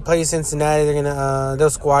if they play Cincinnati, they'll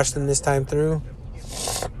squash them this time through.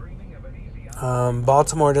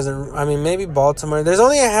 Baltimore doesn't. I mean, maybe Baltimore. There's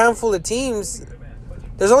only a handful of teams.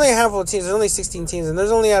 There's only 16 teams, and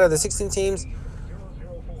there's only out of the 16 teams,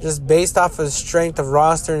 just based off of strength of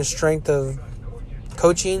roster and strength of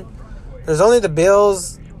coaching, there's only the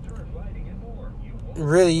Bills.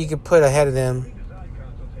 Really, you could put ahead of them.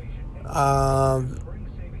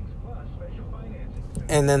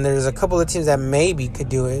 And then there's a couple of teams that maybe could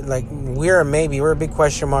do it. Like, we're a maybe. We're a big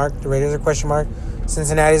question mark. The Raiders are a question mark.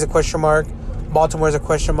 Cincinnati's a question mark. Baltimore's a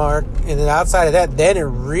question mark. And then outside of that,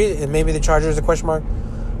 and maybe the Chargers a question mark.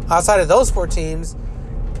 Outside of those 4 teams,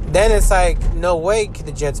 then it's like, no way can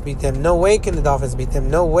the Jets beat them. No way can the Dolphins beat them.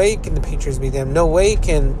 No way can the Patriots beat them. No way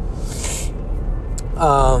can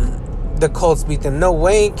the Colts beat them. No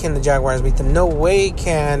way can the Jaguars beat them. No way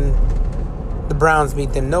can the Browns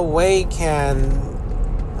beat them. No way can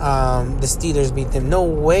the Steelers beat them. No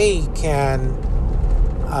way can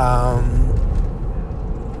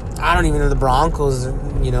I don't even know the Broncos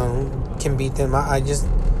can beat them.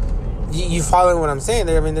 You follow what I'm saying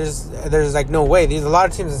there? I mean, there's like no way. There's a lot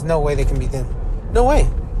of teams. There's no way they can beat them. No way.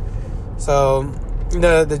 So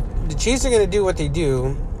the Chiefs are going to do what they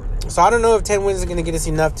do. So I don't know if 10 wins is going to get us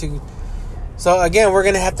enough to. So again, we're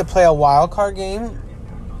going to have to play a wild card game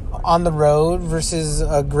on the road versus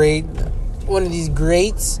one of these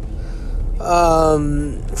great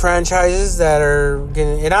franchises that are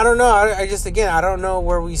going to. And I don't know. I don't know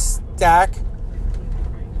where we stack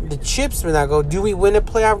the chips when I go. Do we win a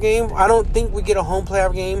playoff game? I don't think we get a home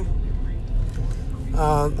playoff game.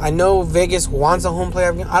 I know Vegas wants a home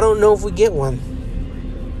playoff game. I don't know if we get one.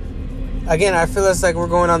 Again, I feel it's like we're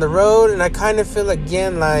going on the road, and I kind of feel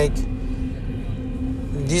again like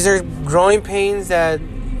these are growing pains that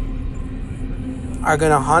are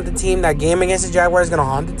going to haunt the team. That game against the Jaguars is going to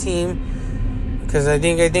haunt the team, because I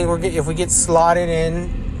think if we get slotted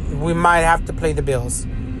in, we might have to play the Bills.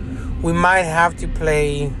 We might have to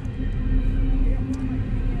play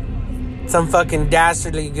some fucking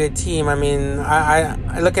dastardly good team. I mean, I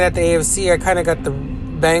looking at the AFC, I kind of got the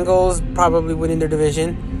Bengals probably winning their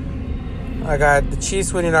division. I got the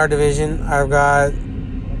Chiefs winning our division. I've got,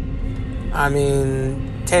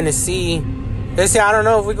 Tennessee. I don't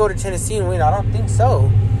know if we go to Tennessee and win. I don't think so.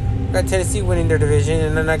 I got Tennessee winning their division.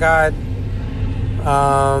 And then I got,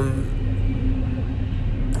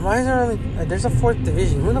 why is there only, there's a 4th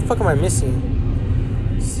division. Who the fuck am I missing?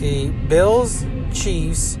 Let's see, Bills,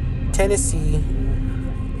 Chiefs, Tennessee,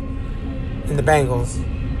 and the Bengals.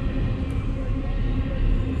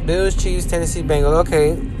 Bills, Chiefs, Tennessee, Bengals.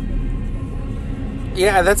 Okay.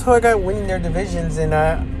 Yeah, that's who I got winning their divisions, and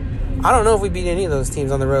I don't know if we beat any of those teams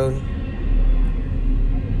on the road.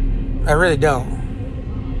 I really don't.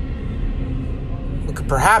 We could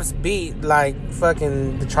perhaps beat, like,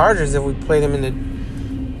 fucking the Chargers if we play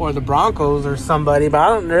them or the Broncos or somebody, but I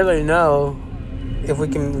don't really know if we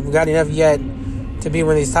got enough yet to be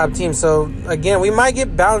one of these top teams. So, again, we might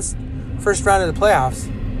get bounced first round of the playoffs.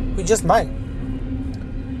 We just might.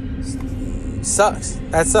 Sucks.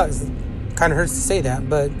 That sucks. Kind of hurts to say that,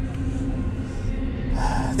 but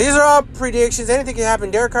these are all predictions. Anything can happen.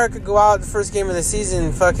 Derek Carr could go out the first game of the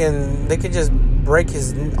season. They could just break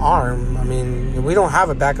his arm. I mean, we don't have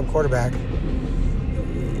a backup quarterback.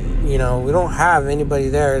 We don't have anybody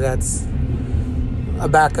there that's a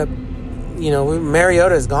backup.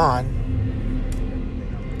 Mariota is gone.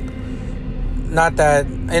 Not that,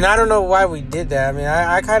 and I don't know why we did that. I mean,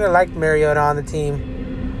 I kind of liked Mariota on the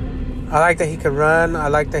team. I like that he could run. I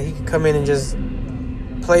like that he could come in and just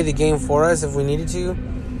play the game for us if we needed to.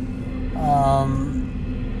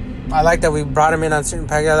 I like that we brought him in on certain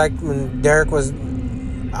packages. I like when Derek was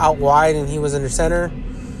out wide and he was under center.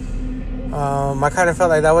 I kind of felt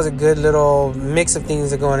like that was a good little mix of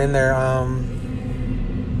things that going in there.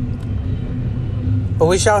 But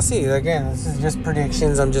we shall see. Again, this is just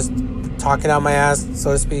predictions. I'm just talking out my ass,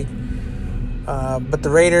 so to speak. But the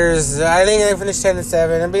Raiders, I think they finished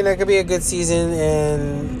 10-7. I mean, it could be a good season,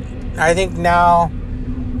 and I think now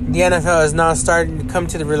the NFL is now starting to come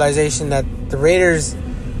to the realization that the Raiders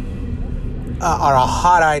are a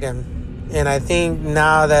hot item. And I think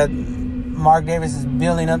now that Mark Davis is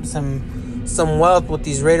building up some wealth with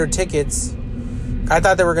these Raider tickets, I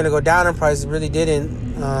thought they were going to go down in price. Really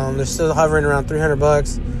didn't. They're still hovering around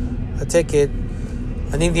 $300 a ticket.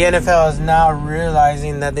 I think the NFL is now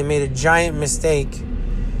realizing that they made a giant mistake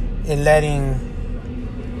in letting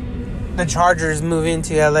the Chargers move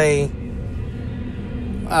into LA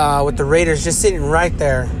with the Raiders just sitting right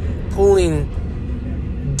there, pulling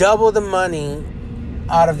double the money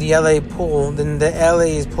out of the LA pool than the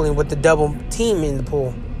LA is pulling with the double team in the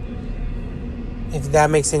pool. If that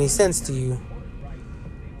makes any sense to you.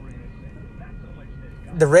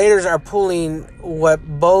 The Raiders are pulling what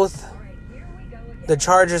both the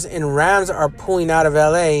Chargers and Rams are pulling out of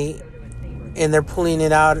LA, and they're pulling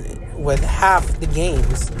it out with half the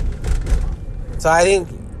games. So I think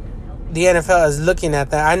the NFL is looking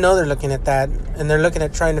at that. I know they're looking at that, and they're looking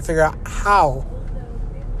at trying to figure out how.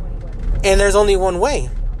 And there's only one way.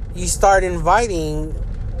 You start inviting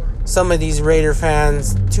some of these Raider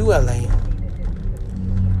fans to LA.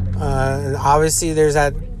 And obviously there's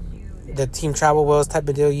the team travel wheels type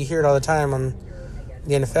of deal. You hear it all the time on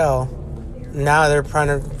the NFL. Now they're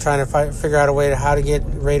trying to figure out a way to how to get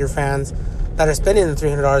Raider fans that are spending the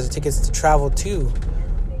 $300 of tickets to travel to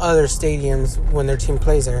other stadiums when their team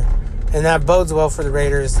plays there. And that bodes well for the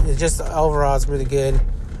Raiders. It's just overall, it's really good.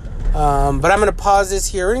 But I'm going to pause this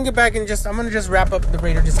here. We're going to get back and I'm going to just wrap up the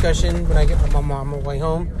Raider discussion when I get my mom on my way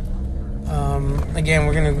home. Again,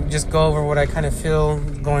 we're going to just go over what I kind of feel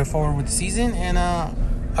going forward with the season. And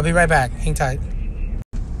I'll be right back. Hang tight.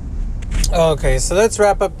 Okay, so let's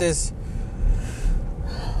wrap up this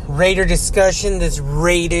Raider discussion. This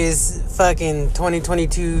Raiders fucking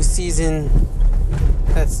 2022 season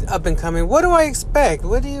that's up and coming. What do I expect?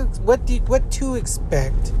 What to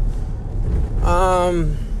expect?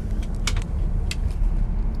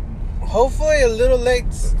 Hopefully a little late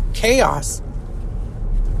chaos.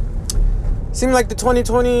 Seemed like the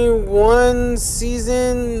 2021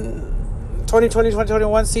 season,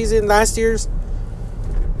 last year's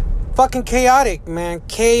fucking chaotic, man.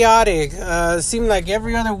 Chaotic. Seemed like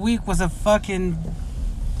every other week was a fucking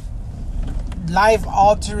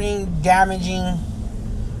life-altering, damaging,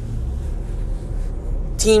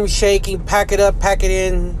 team shaking, pack it up, pack it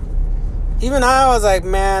in. Even I was like,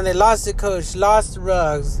 man, they lost the coach, lost the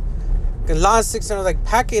Ruggs, they lost 6. And I was like,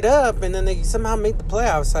 pack it up, and then they somehow make the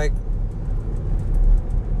playoffs. Like,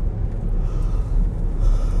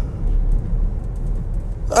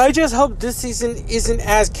 I just hope this season isn't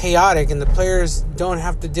as chaotic and the players don't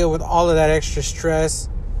have to deal with all of that extra stress.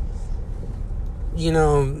 You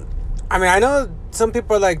know, I mean, I know some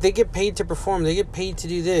people are like, they get paid to perform. They get paid to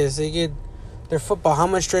do this. They get their football. How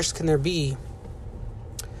much stress can there be?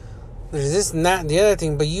 There's this and that and the other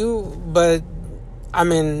thing. But, I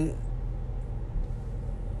mean,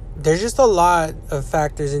 there's just a lot of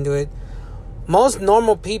factors into it. Most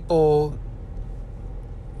normal people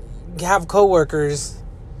have coworkers,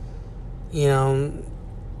 you know,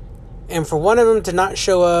 and for one of them to not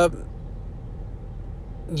show up,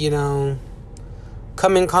 you know,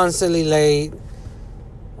 come in constantly late,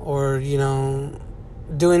 or, you know,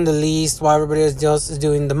 doing the least while everybody else is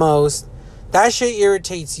doing the most, that shit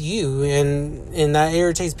irritates you, and that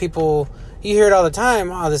irritates people. You hear it all the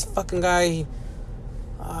time. Oh, this fucking guy,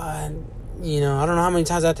 you know, I don't know how many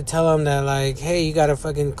times I have to tell him that, like, hey, you gotta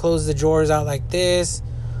fucking close the drawers out like this,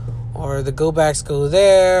 or the go backs go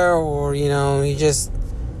there, or, you know, he's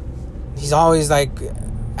always like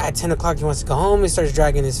at 10 o'clock he wants to go home. He starts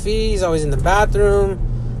dragging his feet. He's always in the bathroom.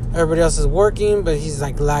 Everybody else is working, but he's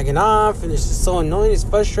like lagging off, and it's just so annoying. It's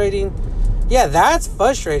frustrating. Yeah, that's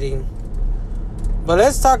frustrating. But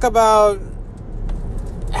let's talk about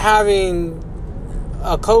having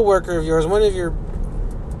a coworker of yours, one of your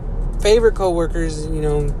favorite coworkers, you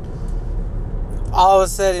know, all of a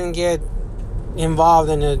sudden get involved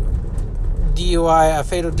in a DUI, a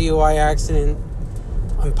fatal DUI accident,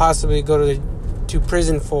 and possibly go to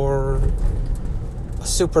prison for a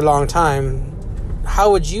super long time.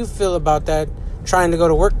 How would you feel about that, trying to go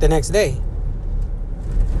to work the next day?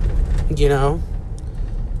 You know?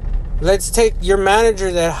 Let's take your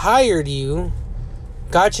manager that hired you,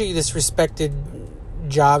 got you this respected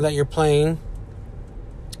job that you're playing,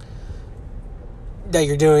 that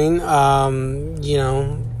you're doing. You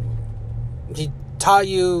know, he taught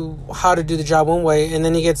you how to do the job one way, and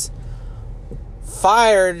then he gets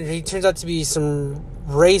fired, and he turns out to be some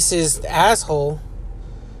racist asshole.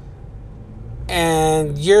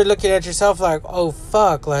 And you're looking at yourself like, oh,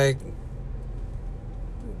 fuck, like,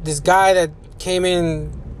 this guy that came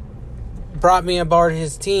in, brought me aboard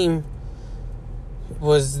his team,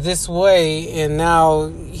 was this way, and now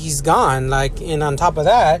he's gone. Like, and on top of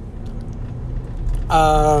that,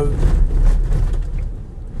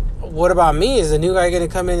 what about me? Is the new guy going to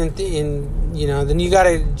come in and you know, then you got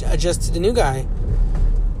to adjust to the new guy?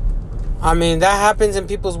 I mean, that happens in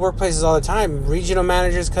people's workplaces all the time. Regional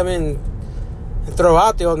managers come in and throw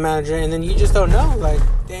out the old manager, and then you just don't know. Like,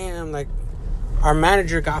 damn, like, our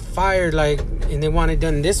manager got fired, like, and they want it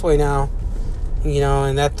done this way now, you know,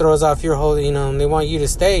 and that throws off your whole, you know, and they want you to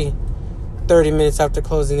stay 30 minutes after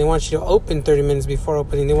closing. They want you to open 30 minutes before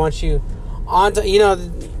opening. They want you on to, you know,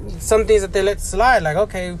 some things that they let slide, like,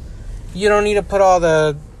 okay, you don't need to put all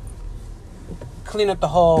the, clean up the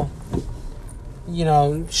whole, you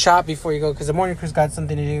know, shop before you go, because the morning crew's got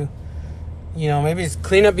something to do. You know, maybe it's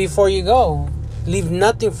clean up before you go. Leave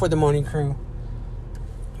nothing for the morning crew.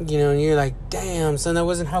 You know, and you're like, damn, son, that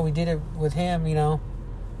wasn't how we did it with him, you know.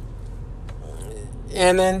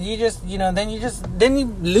 And then you just, you know, then you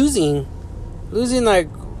losing like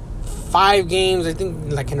 5 games, I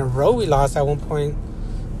think, like in a row we lost at one point.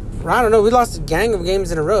 I don't know, we lost a gang of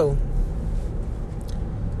games in a row.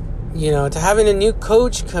 You know, to having a new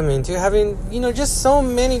coach come in, to having, you know, just so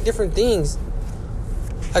many different things.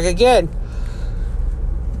 Like, again,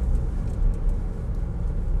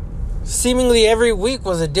 seemingly every week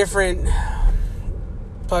was a different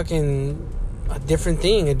thing, a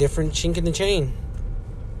different chink in the chain,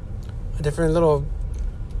 a different little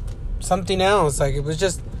something else. Like, it was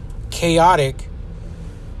just chaotic,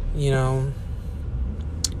 you know.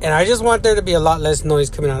 And I just want there to be a lot less noise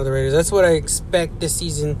coming out of the Raiders. That's what I expect this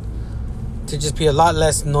season, to just be a lot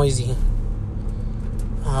less noisy.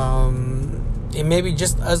 And maybe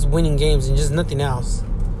just us winning games and just nothing else.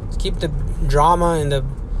 Just keep the drama and the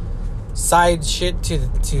side shit to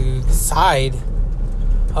the side.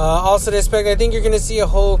 Also, I think you're going to see a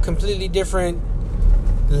whole completely different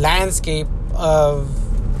landscape of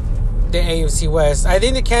the AFC West. I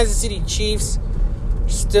think the Kansas City Chiefs are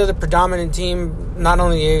still the predominant team, not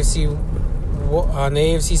only on the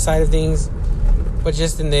AFC side of things, but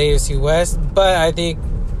just in the AFC West. But I think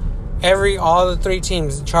all the 3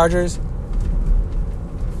 teams, Chargers,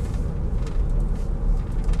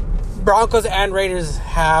 Broncos, and Raiders,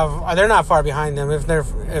 they're not far behind them, if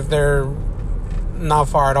they're not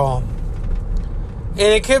far at all. And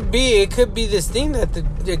it could be this thing that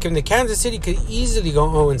the Kansas City could easily go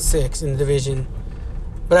 0-6 in the division,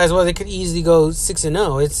 but as well they could easily go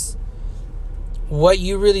 6-0. It's what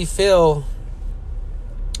you really feel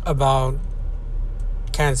about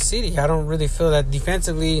Kansas City. I don't really feel that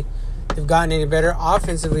defensively they've gotten any better.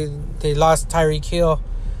 Offensively, they lost Tyreek Hill.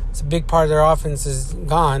 It's a big part of their offense is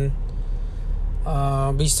gone.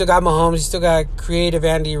 But you still got Mahomes. You still got creative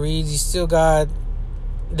Andy Reid.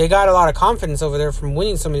 They got a lot of confidence over there from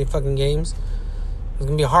winning so many fucking games. It's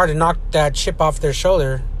going to be hard to knock that chip off their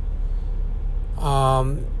shoulder.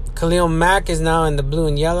 Khalil Mack is now in the blue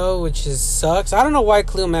and yellow, which sucks. I don't know why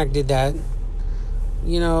Khalil Mack did that.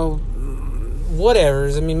 You know, whatever.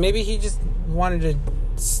 I mean, maybe he just wanted to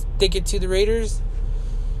stick it to the Raiders.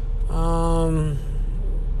 But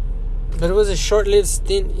it was a short-lived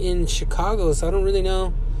stint in Chicago, so I don't really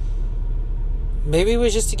know. Maybe it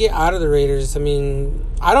was just to get out of the Raiders. I mean,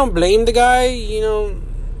 I don't blame the guy, you know.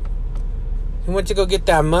 He went to go get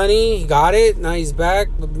that money. He got it. Now he's back.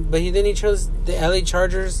 But then he chose the LA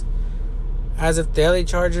Chargers, as if the LA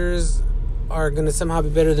Chargers are going to somehow be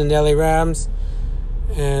better than the LA Rams.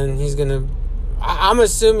 And he's going to... I'm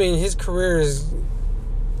assuming his career is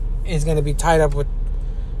going to be tied up with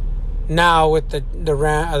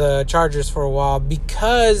the Chargers for a while,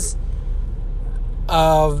 because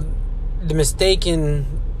of the mistaken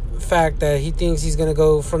fact that he thinks he's going to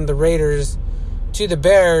go from the Raiders to the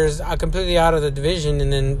Bears, completely out of the division,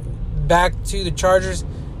 and then back to the Chargers,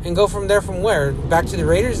 and go from there from where? Back to the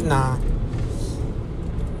Raiders? Nah.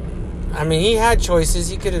 I mean, he had choices.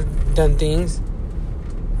 He could have done things.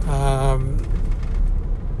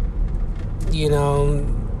 You know,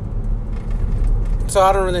 so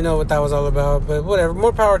I don't really know what that was all about, but whatever.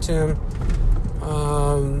 More power to him.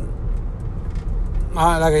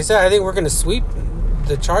 Like I said, I think we're going to sweep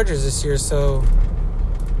the Chargers this year, so,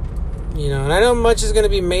 you know, and I know much is going to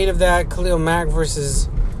be made of that. Khalil Mack versus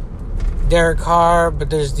Derek Carr, but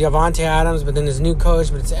there's Davante Adams, but then there's new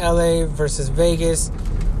coach, but it's LA versus Vegas.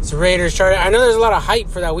 It's Raiders, Chargers. I know there's a lot of hype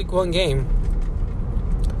for that Week 1 game.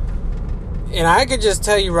 And I could just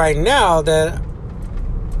tell you right now that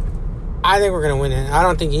I think we're going to win it. I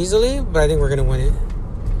don't think easily, but I think we're going to win it.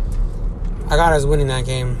 I got us winning that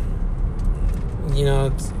game. You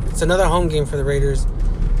know, it's another home game for the Raiders.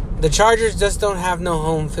 The Chargers just don't have no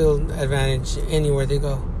home field advantage anywhere they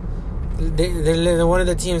go. They're one of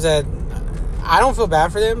the teams that I don't feel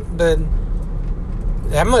bad for them, but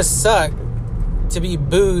that must suck to be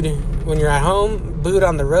booed when you're at home, booed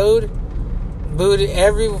on the road, booed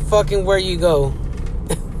every fucking where you go.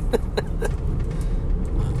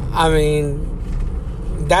 I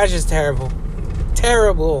mean, that's just terrible.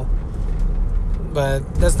 Terrible.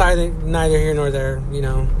 But that's neither here nor there, you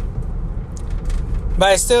know. But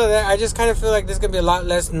I just kind of feel like there's going to be a lot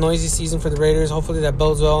less noisy season for the Raiders. Hopefully that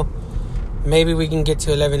bodes well. Maybe we can get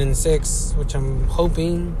to 11-6, which I'm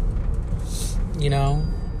hoping. You know,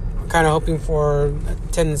 I'm kind of hoping for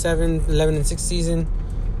 10-7, 11-6 season.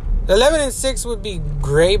 The 11-6 would be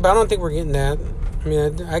great, but I don't think we're getting that. I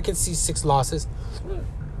mean, I could see 6 losses.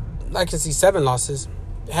 I could see 7 losses.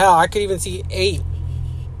 Hell, I could even see 8.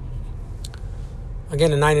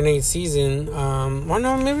 Again, a 9-8 season. Well,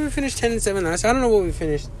 no, maybe we finished 10-7 last. I don't know what we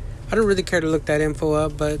finished. I don't really care to look that info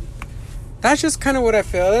up, but that's just kind of what I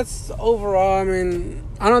feel. That's overall. I mean,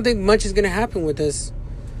 I don't think much is going to happen with this.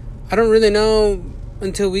 I don't really know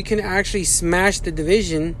until we can actually smash the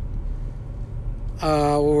division.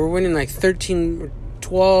 We're winning like 13,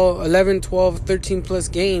 12, 11, 12, 13 plus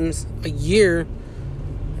games a year.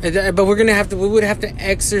 But we would have to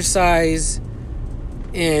exercise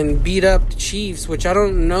and beat up the Chiefs, which I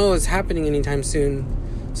don't know is happening anytime soon.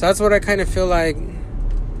 So that's what I kind of feel like.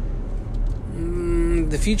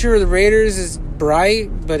 The future of the Raiders is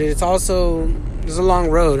bright, but it's a long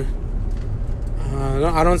road.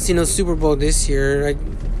 I don't see no Super Bowl this year. I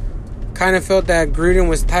kind of felt that Gruden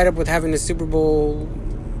was tied up with having a Super Bowl.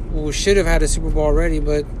 We should have had a Super Bowl already,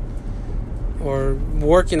 or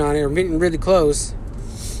working on it, or getting really close.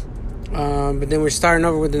 But then we're starting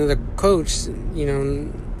over with another coach, you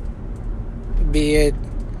know, be it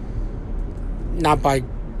not by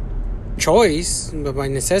choice, but by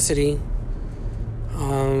necessity.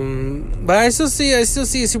 But I still see a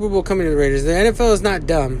Super Bowl coming to the Raiders. The NFL is not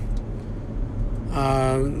dumb.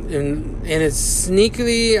 And it's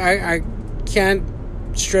sneakily, I can't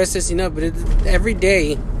stress this enough, but every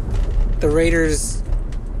day the Raiders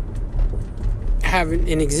have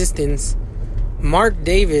in existence, Mark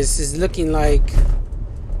Davis is looking like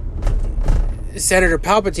Senator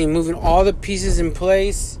Palpatine, moving all the pieces in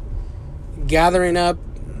place, gathering up.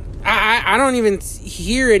 I don't even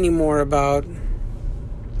hear anymore about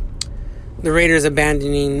the Raiders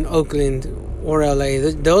abandoning Oakland or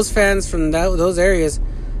LA. Those fans from those areas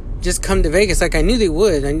just come to Vegas like I knew they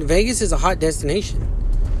would. And Vegas is a hot destination.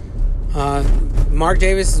 Mark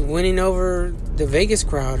Davis is winning over the Vegas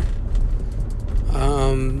crowd.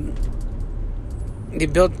 They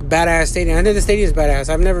built a badass stadium. I think the stadium is badass.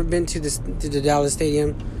 I've never been to the Dallas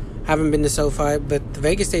Stadium. Haven't been to SoFi, but the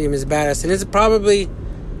Vegas Stadium is badass. And it's probably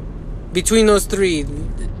between those three,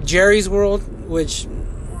 Jerry's World, which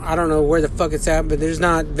I don't know where the fuck it's at, but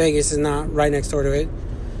Vegas is not right next door to it.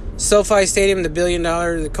 SoFi Stadium, the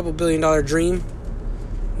couple $1 billion dream,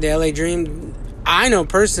 the LA dream. I know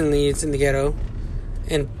personally it's in the ghetto,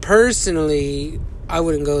 and personally I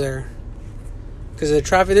wouldn't go there because of the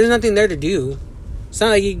traffic. There's nothing there to do. It's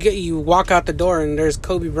not like you walk out the door and there's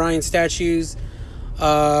Kobe Bryant statues.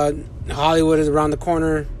 Hollywood is around the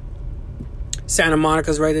corner. Santa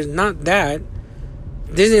Monica's right there. Not that.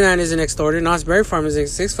 Disneyland isn't next door. Knott's Berry Farm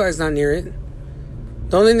is Six Flags not near it.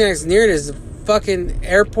 The only thing that's near it is the fucking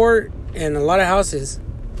airport and a lot of houses.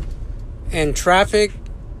 And traffic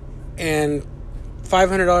and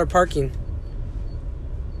 $500 parking.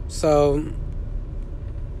 So,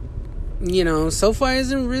 you know, SoFi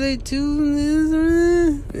isn't really too...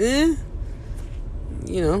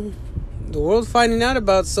 You know, the world's finding out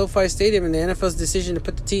about SoFi Stadium and the NFL's decision to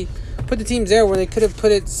put put the teams there where they could have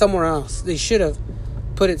put it somewhere else. They should have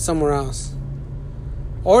put it somewhere else.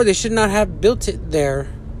 Or they should not have built it there.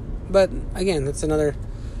 But, again, that's another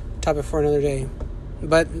topic for another day.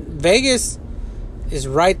 But Vegas is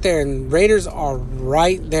right there, and Raiders are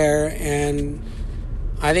right there. And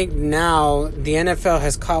I think now the NFL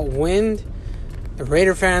has caught wind. The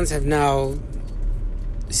Raider fans have now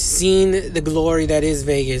seen the glory that is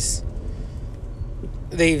Vegas.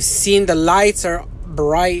 They've seen the lights are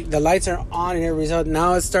bright, the lights are on, and every result.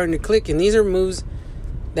 Now it's starting to click, and these are moves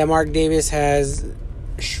that Mark Davis has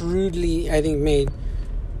shrewdly, I think, made.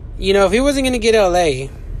 You know, if he wasn't going to get LA,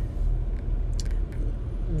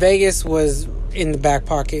 Vegas was in the back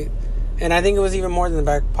pocket, and I think it was even more than the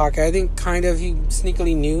back pocket. I think kind of he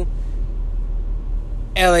sneakily knew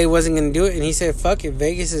LA wasn't going to do it, and he said, fuck it,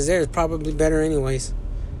 Vegas is there, it's probably better anyways.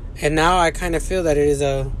 And now I kind of feel that it's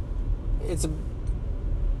a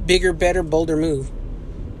bigger, better, bolder move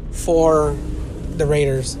for the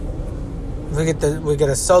Raiders. We get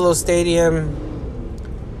a solo stadium.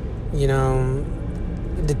 You know,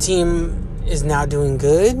 the team is now doing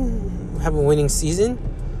good. We have a winning season.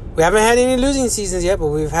 We haven't had any losing seasons yet, but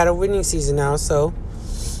we've had a winning season now. So,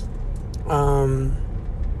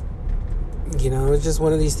 you know, it's just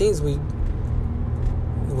one of these things. We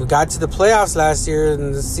got to the playoffs last year,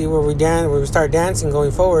 and to see where we start dancing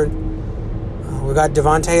going forward. We got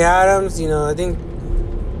Devontae Adams. You know, I think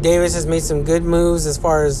Davis has made some good moves as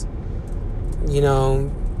far as, you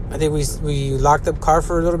know, I think we locked up Carr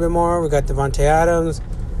for a little bit more. We got Devontae Adams.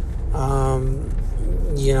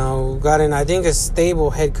 You know, got in, I think, a stable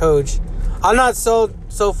head coach. I'm not so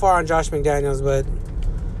far on Josh McDaniels, but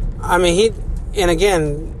I mean,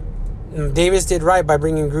 again, Davis did right by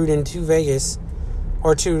bringing Gruden to Vegas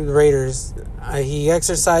or to the Raiders. He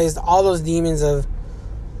exercised all those demons of,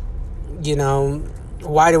 you know,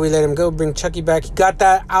 why do we let him go? Bring Chucky back. He got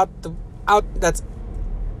that out.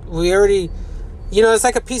 We already, you know, it's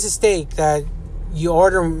like a piece of steak that you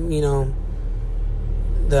order, you know,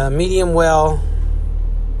 the medium well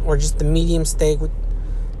or just the medium steak with,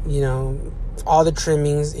 you know, all the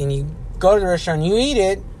trimmings, and you go to the restaurant, you eat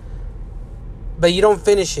it, but you don't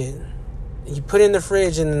finish it. You put it in the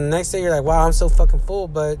fridge, and the next day you're like, wow, I'm so fucking full,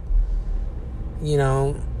 but, you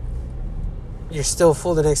know, you're still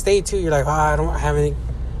full the next day too. You're like, oh, I don't have any.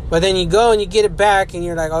 But then you go and you get it back, and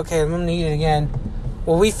you're like, okay, I'm going to eat it again.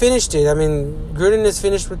 Well, we finished it. I mean, Gruden is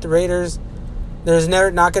finished with the Raiders. There's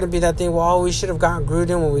not going to be that thing, well, we should have gotten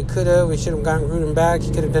Gruden when we could have. We should have gotten Gruden back. He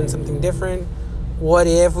could have done something different. What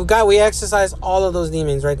if? We exercised all of those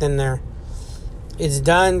demons right then and there. It's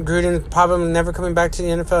done. Gruden probably never coming back to the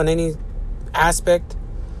NFL in any aspect.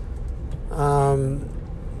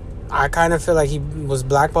 I kind of feel like he was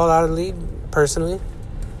blackballed out of the league, personally.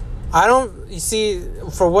 You see,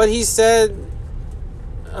 for what he said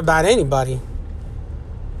about anybody,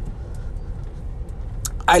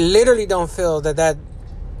 I literally don't feel that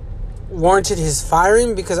warranted his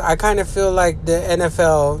firing, because I kind of feel like the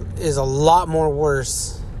NFL is a lot more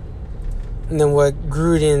worse than what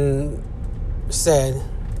Gruden said.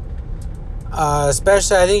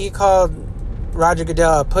 Especially, I think he called Roger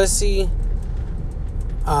Goodell a pussy.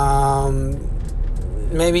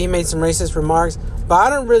 Maybe he made some racist remarks, but I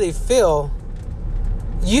don't really feel.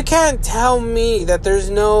 You can't tell me that there's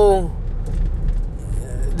no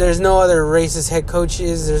other racist head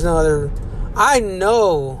coaches. There's no other. I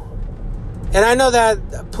know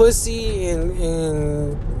that pussy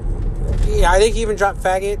and yeah, I think he even dropped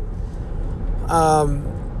faggot.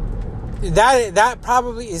 That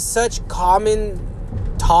probably is such common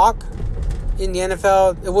talk in the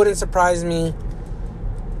NFL. It wouldn't surprise me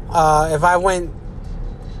if I went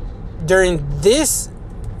during this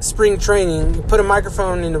spring training, put a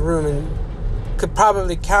microphone in the room, and could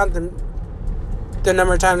probably count the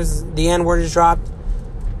number of times the N-word is dropped.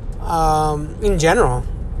 In general,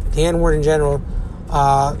 the N-word in general.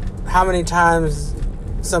 How many times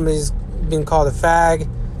somebody's been called a fag,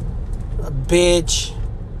 a bitch,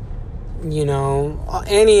 you know,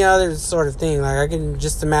 any other sort of thing. Like, I can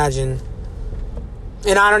just imagine.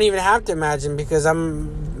 And I don't even have to imagine, because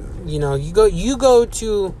I'm, you know, you go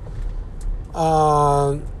to,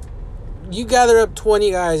 you gather up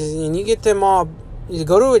 20 guys and you get them all, you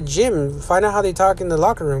go to a gym, find out how they talk in the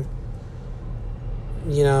locker room.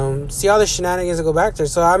 You know, see all the shenanigans that go back there.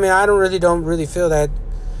 So, I mean, I don't really feel that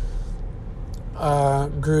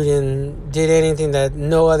Gruden did anything that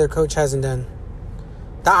no other coach hasn't done.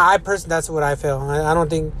 That's what I feel. I don't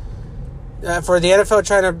think for the NFL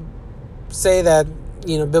trying to say that,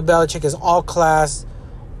 you know, Bill Belichick is all class,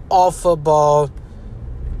 all football,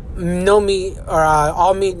 no meat, or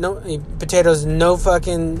all meat, no potatoes, no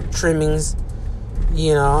fucking trimmings.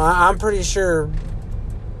 You know, I'm pretty sure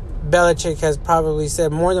Belichick has probably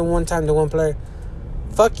said more than one time to one player,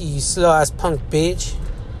 fuck you, you slow-ass punk bitch.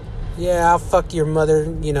 Yeah, I'll fuck your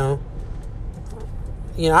mother, you know.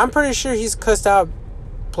 You know, I'm pretty sure he's cussed out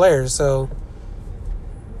players, so...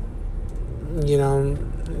 You know,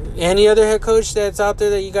 any other head coach that's out there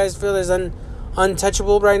that you guys feel is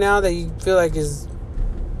untouchable right now, that you feel like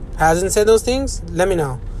hasn't said those things, let me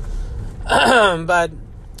know. But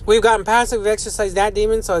we've gotten past it. We've exercised that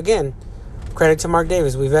demon. So again, credit to Mark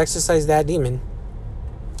Davis. We've exercised that demon.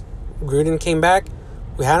 Gruden came back.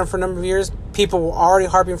 We had him for a number of years. People were already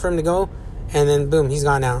harping for him to go. And then, boom, he's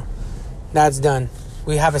gone now. That's done.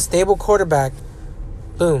 We have a stable quarterback.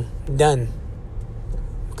 Boom, done.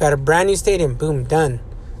 Got a brand new stadium. Boom, done.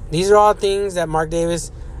 These are all things that Mark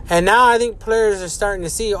Davis... And now I think players are starting to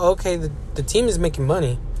see, okay, the team is making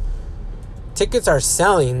money. Tickets are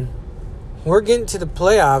selling. We're getting to the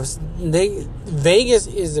playoffs. Vegas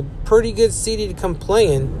is a pretty good city to come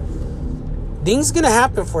play in. Things going to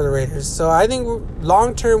happen for the Raiders. So I think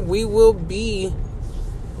long term we will be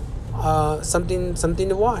something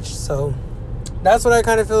to watch. So that's what I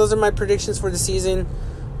kind of feel. Those are my predictions for the season.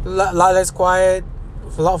 A lot less quiet.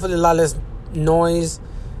 Hopefully a lot less noise.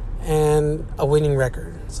 And a winning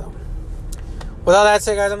record. So with all that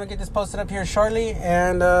said, guys, I'm going to get this posted up here shortly.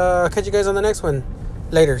 And I'll catch you guys on the next one.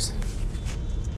 Laters.